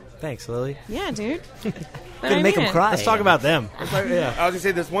like... Thanks, Lily. Yeah, dude. Gonna make them cry. Let's talk about them. I was going to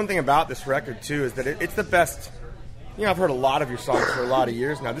say, there's one thing about this record, too, is that it's the best You know, I've heard a lot of your songs for a lot of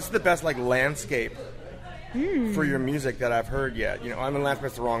years now. This is the best like landscape for your music that I've heard yet. You know, I mean,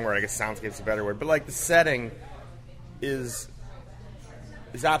 landscape's the wrong word. I guess soundscape's a better word. But like the setting is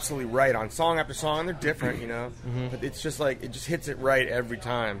absolutely right on song after song. And they're different, you know. But it's just like it just hits it right every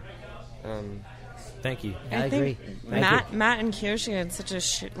time. Thank you. I agree. Matt and Kiyoshi had such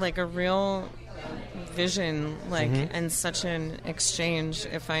a real vision, and such an exchange,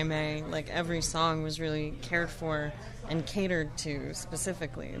 if I may. Like every song was really cared for and catered to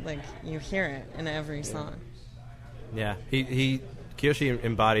specifically. Like you hear it in every song. Yeah, Kiyoshi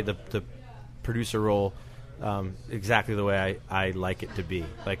embodied the producer role exactly the way I like it to be.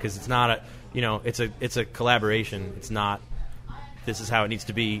 Like, because it's not it's a collaboration. It's not this is how it needs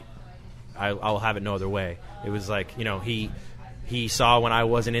to be. I'll have it no other way. It was like, you know, he saw when I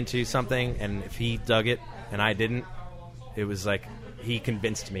wasn't into something, and if he dug it and I didn't, it was like he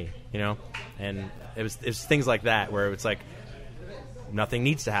convinced me, you know. And it was things like that where it's like nothing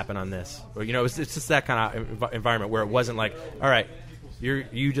needs to happen on this, or you know, it's just that kind of environment where it wasn't like, all right,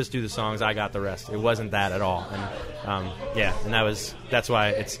 you just do the songs, I got the rest. It wasn't that at all, and and that's why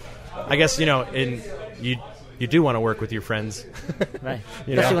it's, I guess, you know, you do want to work with your friends, right?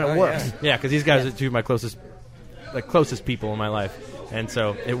 Especially when it works. Yeah, because these guys are two of my closest people in my life, and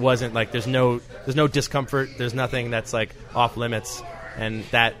so it wasn't like there's no discomfort, there's nothing that's like off limits, and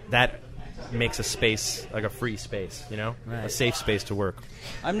that makes a space like a free space, you know, a safe space to work.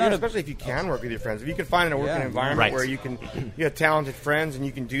 Especially if you can work with your friends. If you can find a working environment where you have talented friends and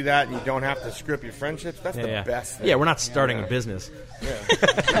you can do that and you don't have to screw up your friendships, that's the best thing. Yeah, we're not starting a business.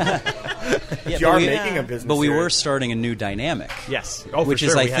 You are making a business. But we were starting a new dynamic. Yes. Which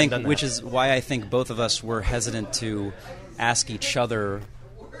is which is why I think both of us were hesitant to ask each other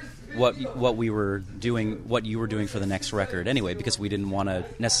what we were doing, what you were doing for the next record anyway, because we didn't want to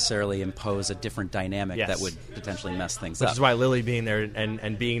necessarily impose a different dynamic that would potentially mess things up. Which is why Lily being there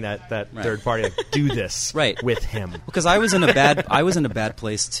and being that third party, like, do this with him. Because I was in a bad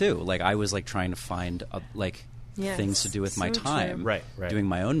place too. Like I was like trying to find things to do with my time, right, doing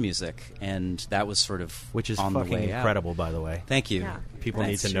my own music, and that was sort of which is on fucking the way incredible, out. by the way. Thank you. Yeah. People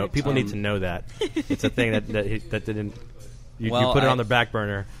need to know. People need to know that it's a thing that didn't. You put it on the back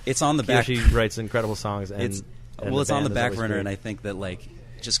burner. It's on the back. She writes incredible songs, it's on the back burner, and I think that like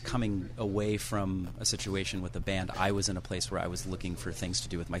just coming away from a situation with the band, I was in a place where I was looking for things to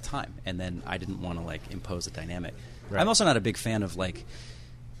do with my time, and then I didn't want to like impose a dynamic. Right. I'm also not a big fan of like,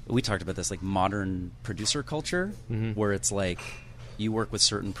 we talked about this, like modern producer culture, where it's like you work with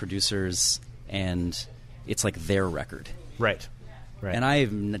certain producers and it's like their record. Right. And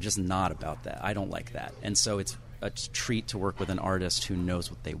I'm just not about that. I don't like that. And so it's a treat to work with an artist who knows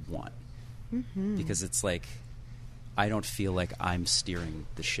what they want. Because it's like, I don't feel like I'm steering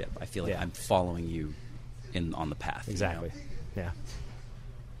the ship. I feel like I'm following you on the path. Exactly. You know?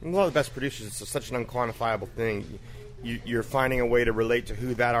 Yeah. A lot of the best producers, it's such an unquantifiable thing. You're finding a way to relate to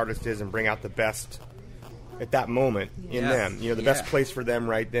who that artist is and bring out the best at that moment in them. You know, the best place for them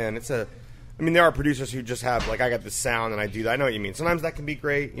right then. I mean, there are producers who just have, like, I got this sound and I do that. I know what you mean. Sometimes that can be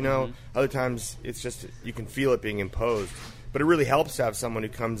great, you know. Other times it's just, you can feel it being imposed. But it really helps to have someone who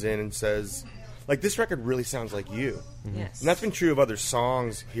comes in and says, like, this record really sounds like you. Yes. And that's been true of other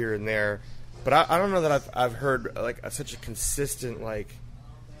songs here and there. But I don't know that I've heard, like, such a consistent, like,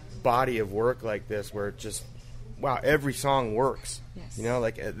 body of work like this where it just, wow, every song works. Yes. You know,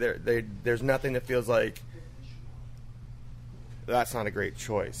 like, there's nothing that feels like, that's not a great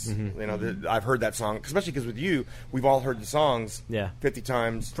choice. You know, I've heard that song, especially because with you, we've all heard the songs 50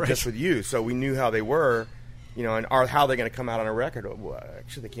 times just with you, so we knew how they were, you know, and how they're going to come out on a record. Well,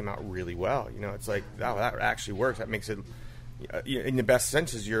 actually, they came out really well. You know, it's like, oh, that actually works. That makes it, in the best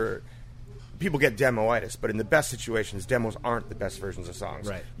senses, people get demoitis, but in the best situations, demos aren't the best versions of songs.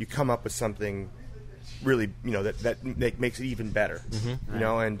 Right. You come up with something really, you know, that makes it even better. You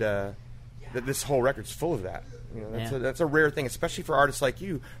know, and this whole record's full of that. You know, that's a rare thing, especially for artists like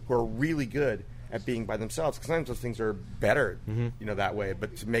you who are really good at being by themselves. Because sometimes those things are better, you know, that way.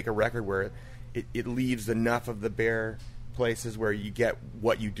 But to make a record where it leaves enough of the bare places where you get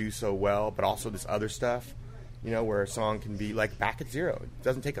what you do so well, but also this other stuff, you know, where a song can be like Back at Zero. It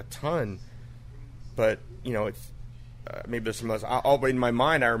doesn't take a ton, but you know, it's maybe there's some of those. In my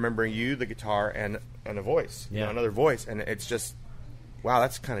mind, I remember you, the guitar, and a voice, you know, another voice, and it's just. Wow,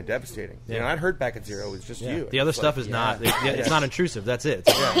 that's kind of devastating. You know, I'd heard Back at Zero. It was just you. The other stuff is not. It's not intrusive. That's it.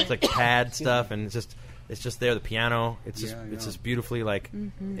 It's like pad stuff, and it's just there. The piano. It's just beautifully like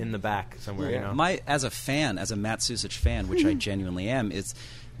in the back somewhere. You know, as a Matt Sucich fan, which I genuinely am, is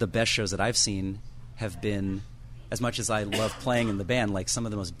the best shows that I've seen have been as much as I love playing in the band, like some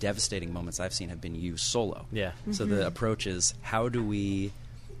of the most devastating moments I've seen have been you solo. Yeah. So the approach is, how do we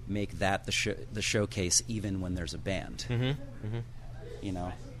make that the showcase even when there's a band? You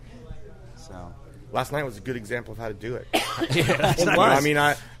know. So last night was a good example of how to do it. It was. I mean,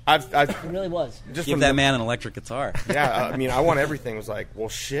 I've It really was. just give from that man an electric guitar. Yeah, I mean, I want everything. It was like, well,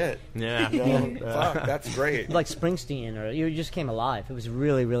 shit. Yeah. You know, fuck, that's great. Like Springsteen, or you just came alive. It was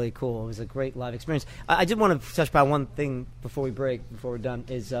really, really cool. It was a great live experience. I did want to touch about one thing before we're done.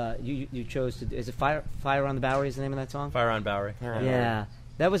 Is you chose to? Is it Fire on the Bowery? Is the name of that song? Fire on Bowery. Yeah,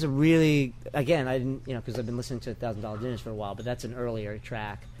 that was a really, again, I didn't, because I've been listening to $1,000 Dinners for a while, but that's an earlier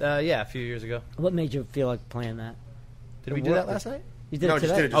track. Yeah, a few years ago. What made you feel like playing that? Did we do that last night? You did No, it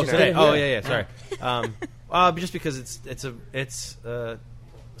just today. did it just Oh, now. today. Oh, here. Sorry. Just because it's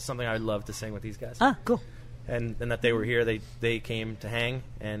something I'd love to sing with these guys. Ah, cool. And that they were here, they came to hang,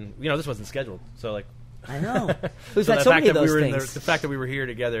 and this wasn't scheduled, so like. I know. We've So had the so fact many of that we those were in things. the fact that we were here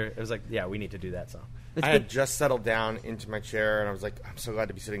together, it was like, yeah, we need to do that song. I had just settled down into my chair, and I was like, I'm so glad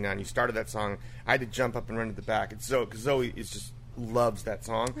to be sitting down. You started that song. I had to jump up and run to the back. It's because Zoe loves that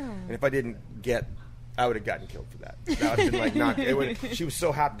song, and if I didn't I would have gotten killed for that. That would have been like not. She was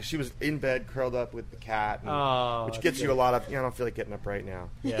so happy because she was in bed, curled up with the cat, which gets you a lot of. I don't feel like getting up right now.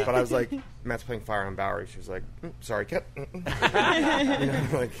 Yeah. But I was like, Matt's playing Fire on Bowery. She was like, sorry, cat.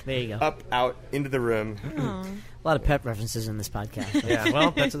 Like, there you go. Up, out, into the room. A lot of pet references in this podcast. Yeah,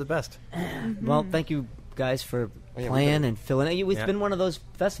 well, that's the best. Well, thank you guys for playing and filling in. It's been one of those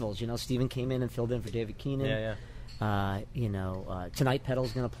festivals. Steven came in and filled in for David Keenan. Yeah. Tonight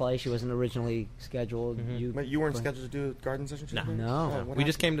Petal's going to play. She wasn't originally scheduled. You weren't scheduled to do a garden session? No. What We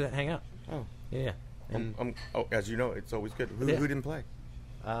just came to hang out. Oh. Yeah. And as you know, it's always good. Who didn't play?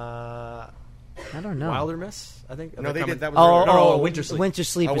 I don't know. Wilder Miss, I think. No, they did. That No, was Winter Sleep. Winter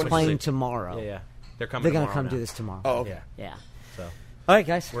Sleep is Winter playing Sleep. tomorrow. Yeah. They're coming. They're going to tomorrow come do now. this tomorrow. Oh, okay. Yeah. So All right,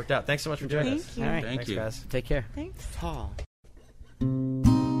 guys. worked out. Thanks so much for joining us. All right. Thank Thanks, you. guys. Take care. Thanks.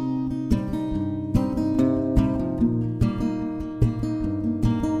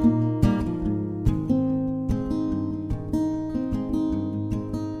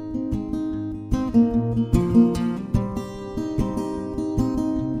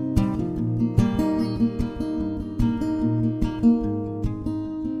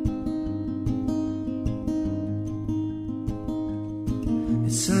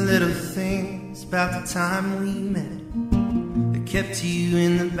 It's the little things about the time we met that kept you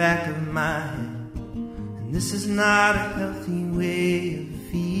in the back of my head. And this is not a healthy way of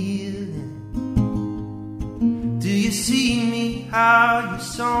feeling. Do you see me how you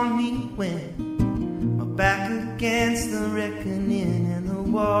saw me when my back against the reckoning and the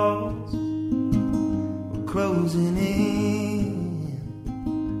walls were closing in?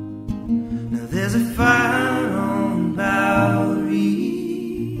 Now there's a fire on Bowery,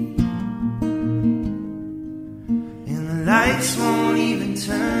 lights won't even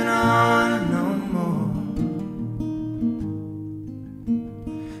turn on no more.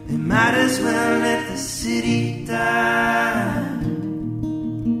 They might as well let the city die,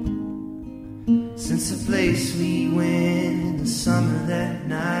 since the place we went in the summer that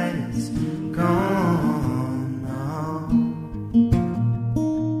night is gone now.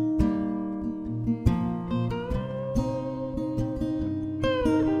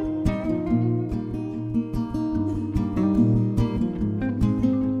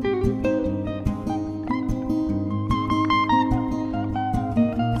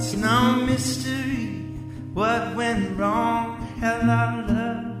 What went wrong? Hell, our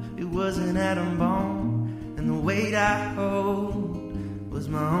love, it was an atom bomb, and the weight I hold was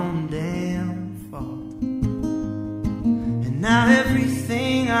my own damn fault. And now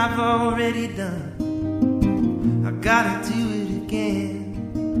everything I've already done, I gotta do it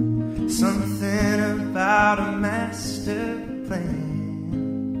again. Something about a master plan.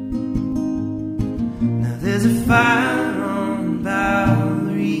 Now there's a fire on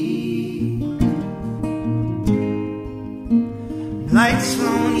Bowery, lights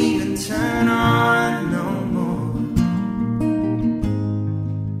won't even turn on no more.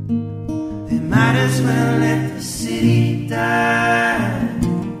 They might as well let the city die,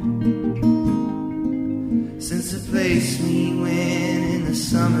 since the place we went in the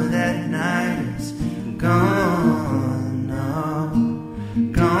summer that night is gone now,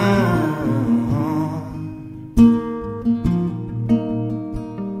 gone.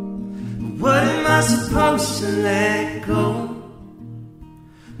 What am I supposed to let go?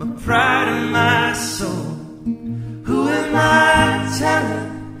 My pride and my soul. Who am I to tell her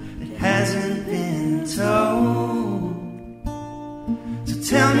it hasn't been told? So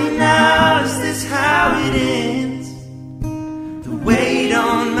tell me now, is this how it ends?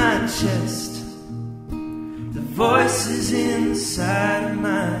 inside of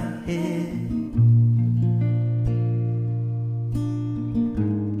my head.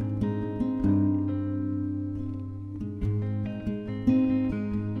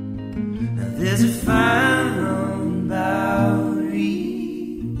 Now there's a fire on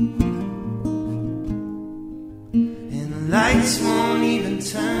Bowery, and the lights won't even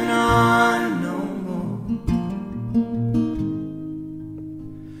turn on no more.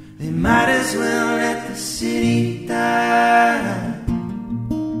 They might as well let the city die,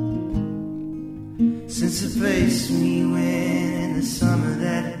 since the place we went in the summer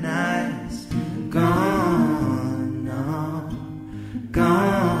that night is gone, no,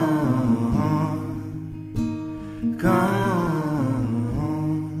 gone, gone.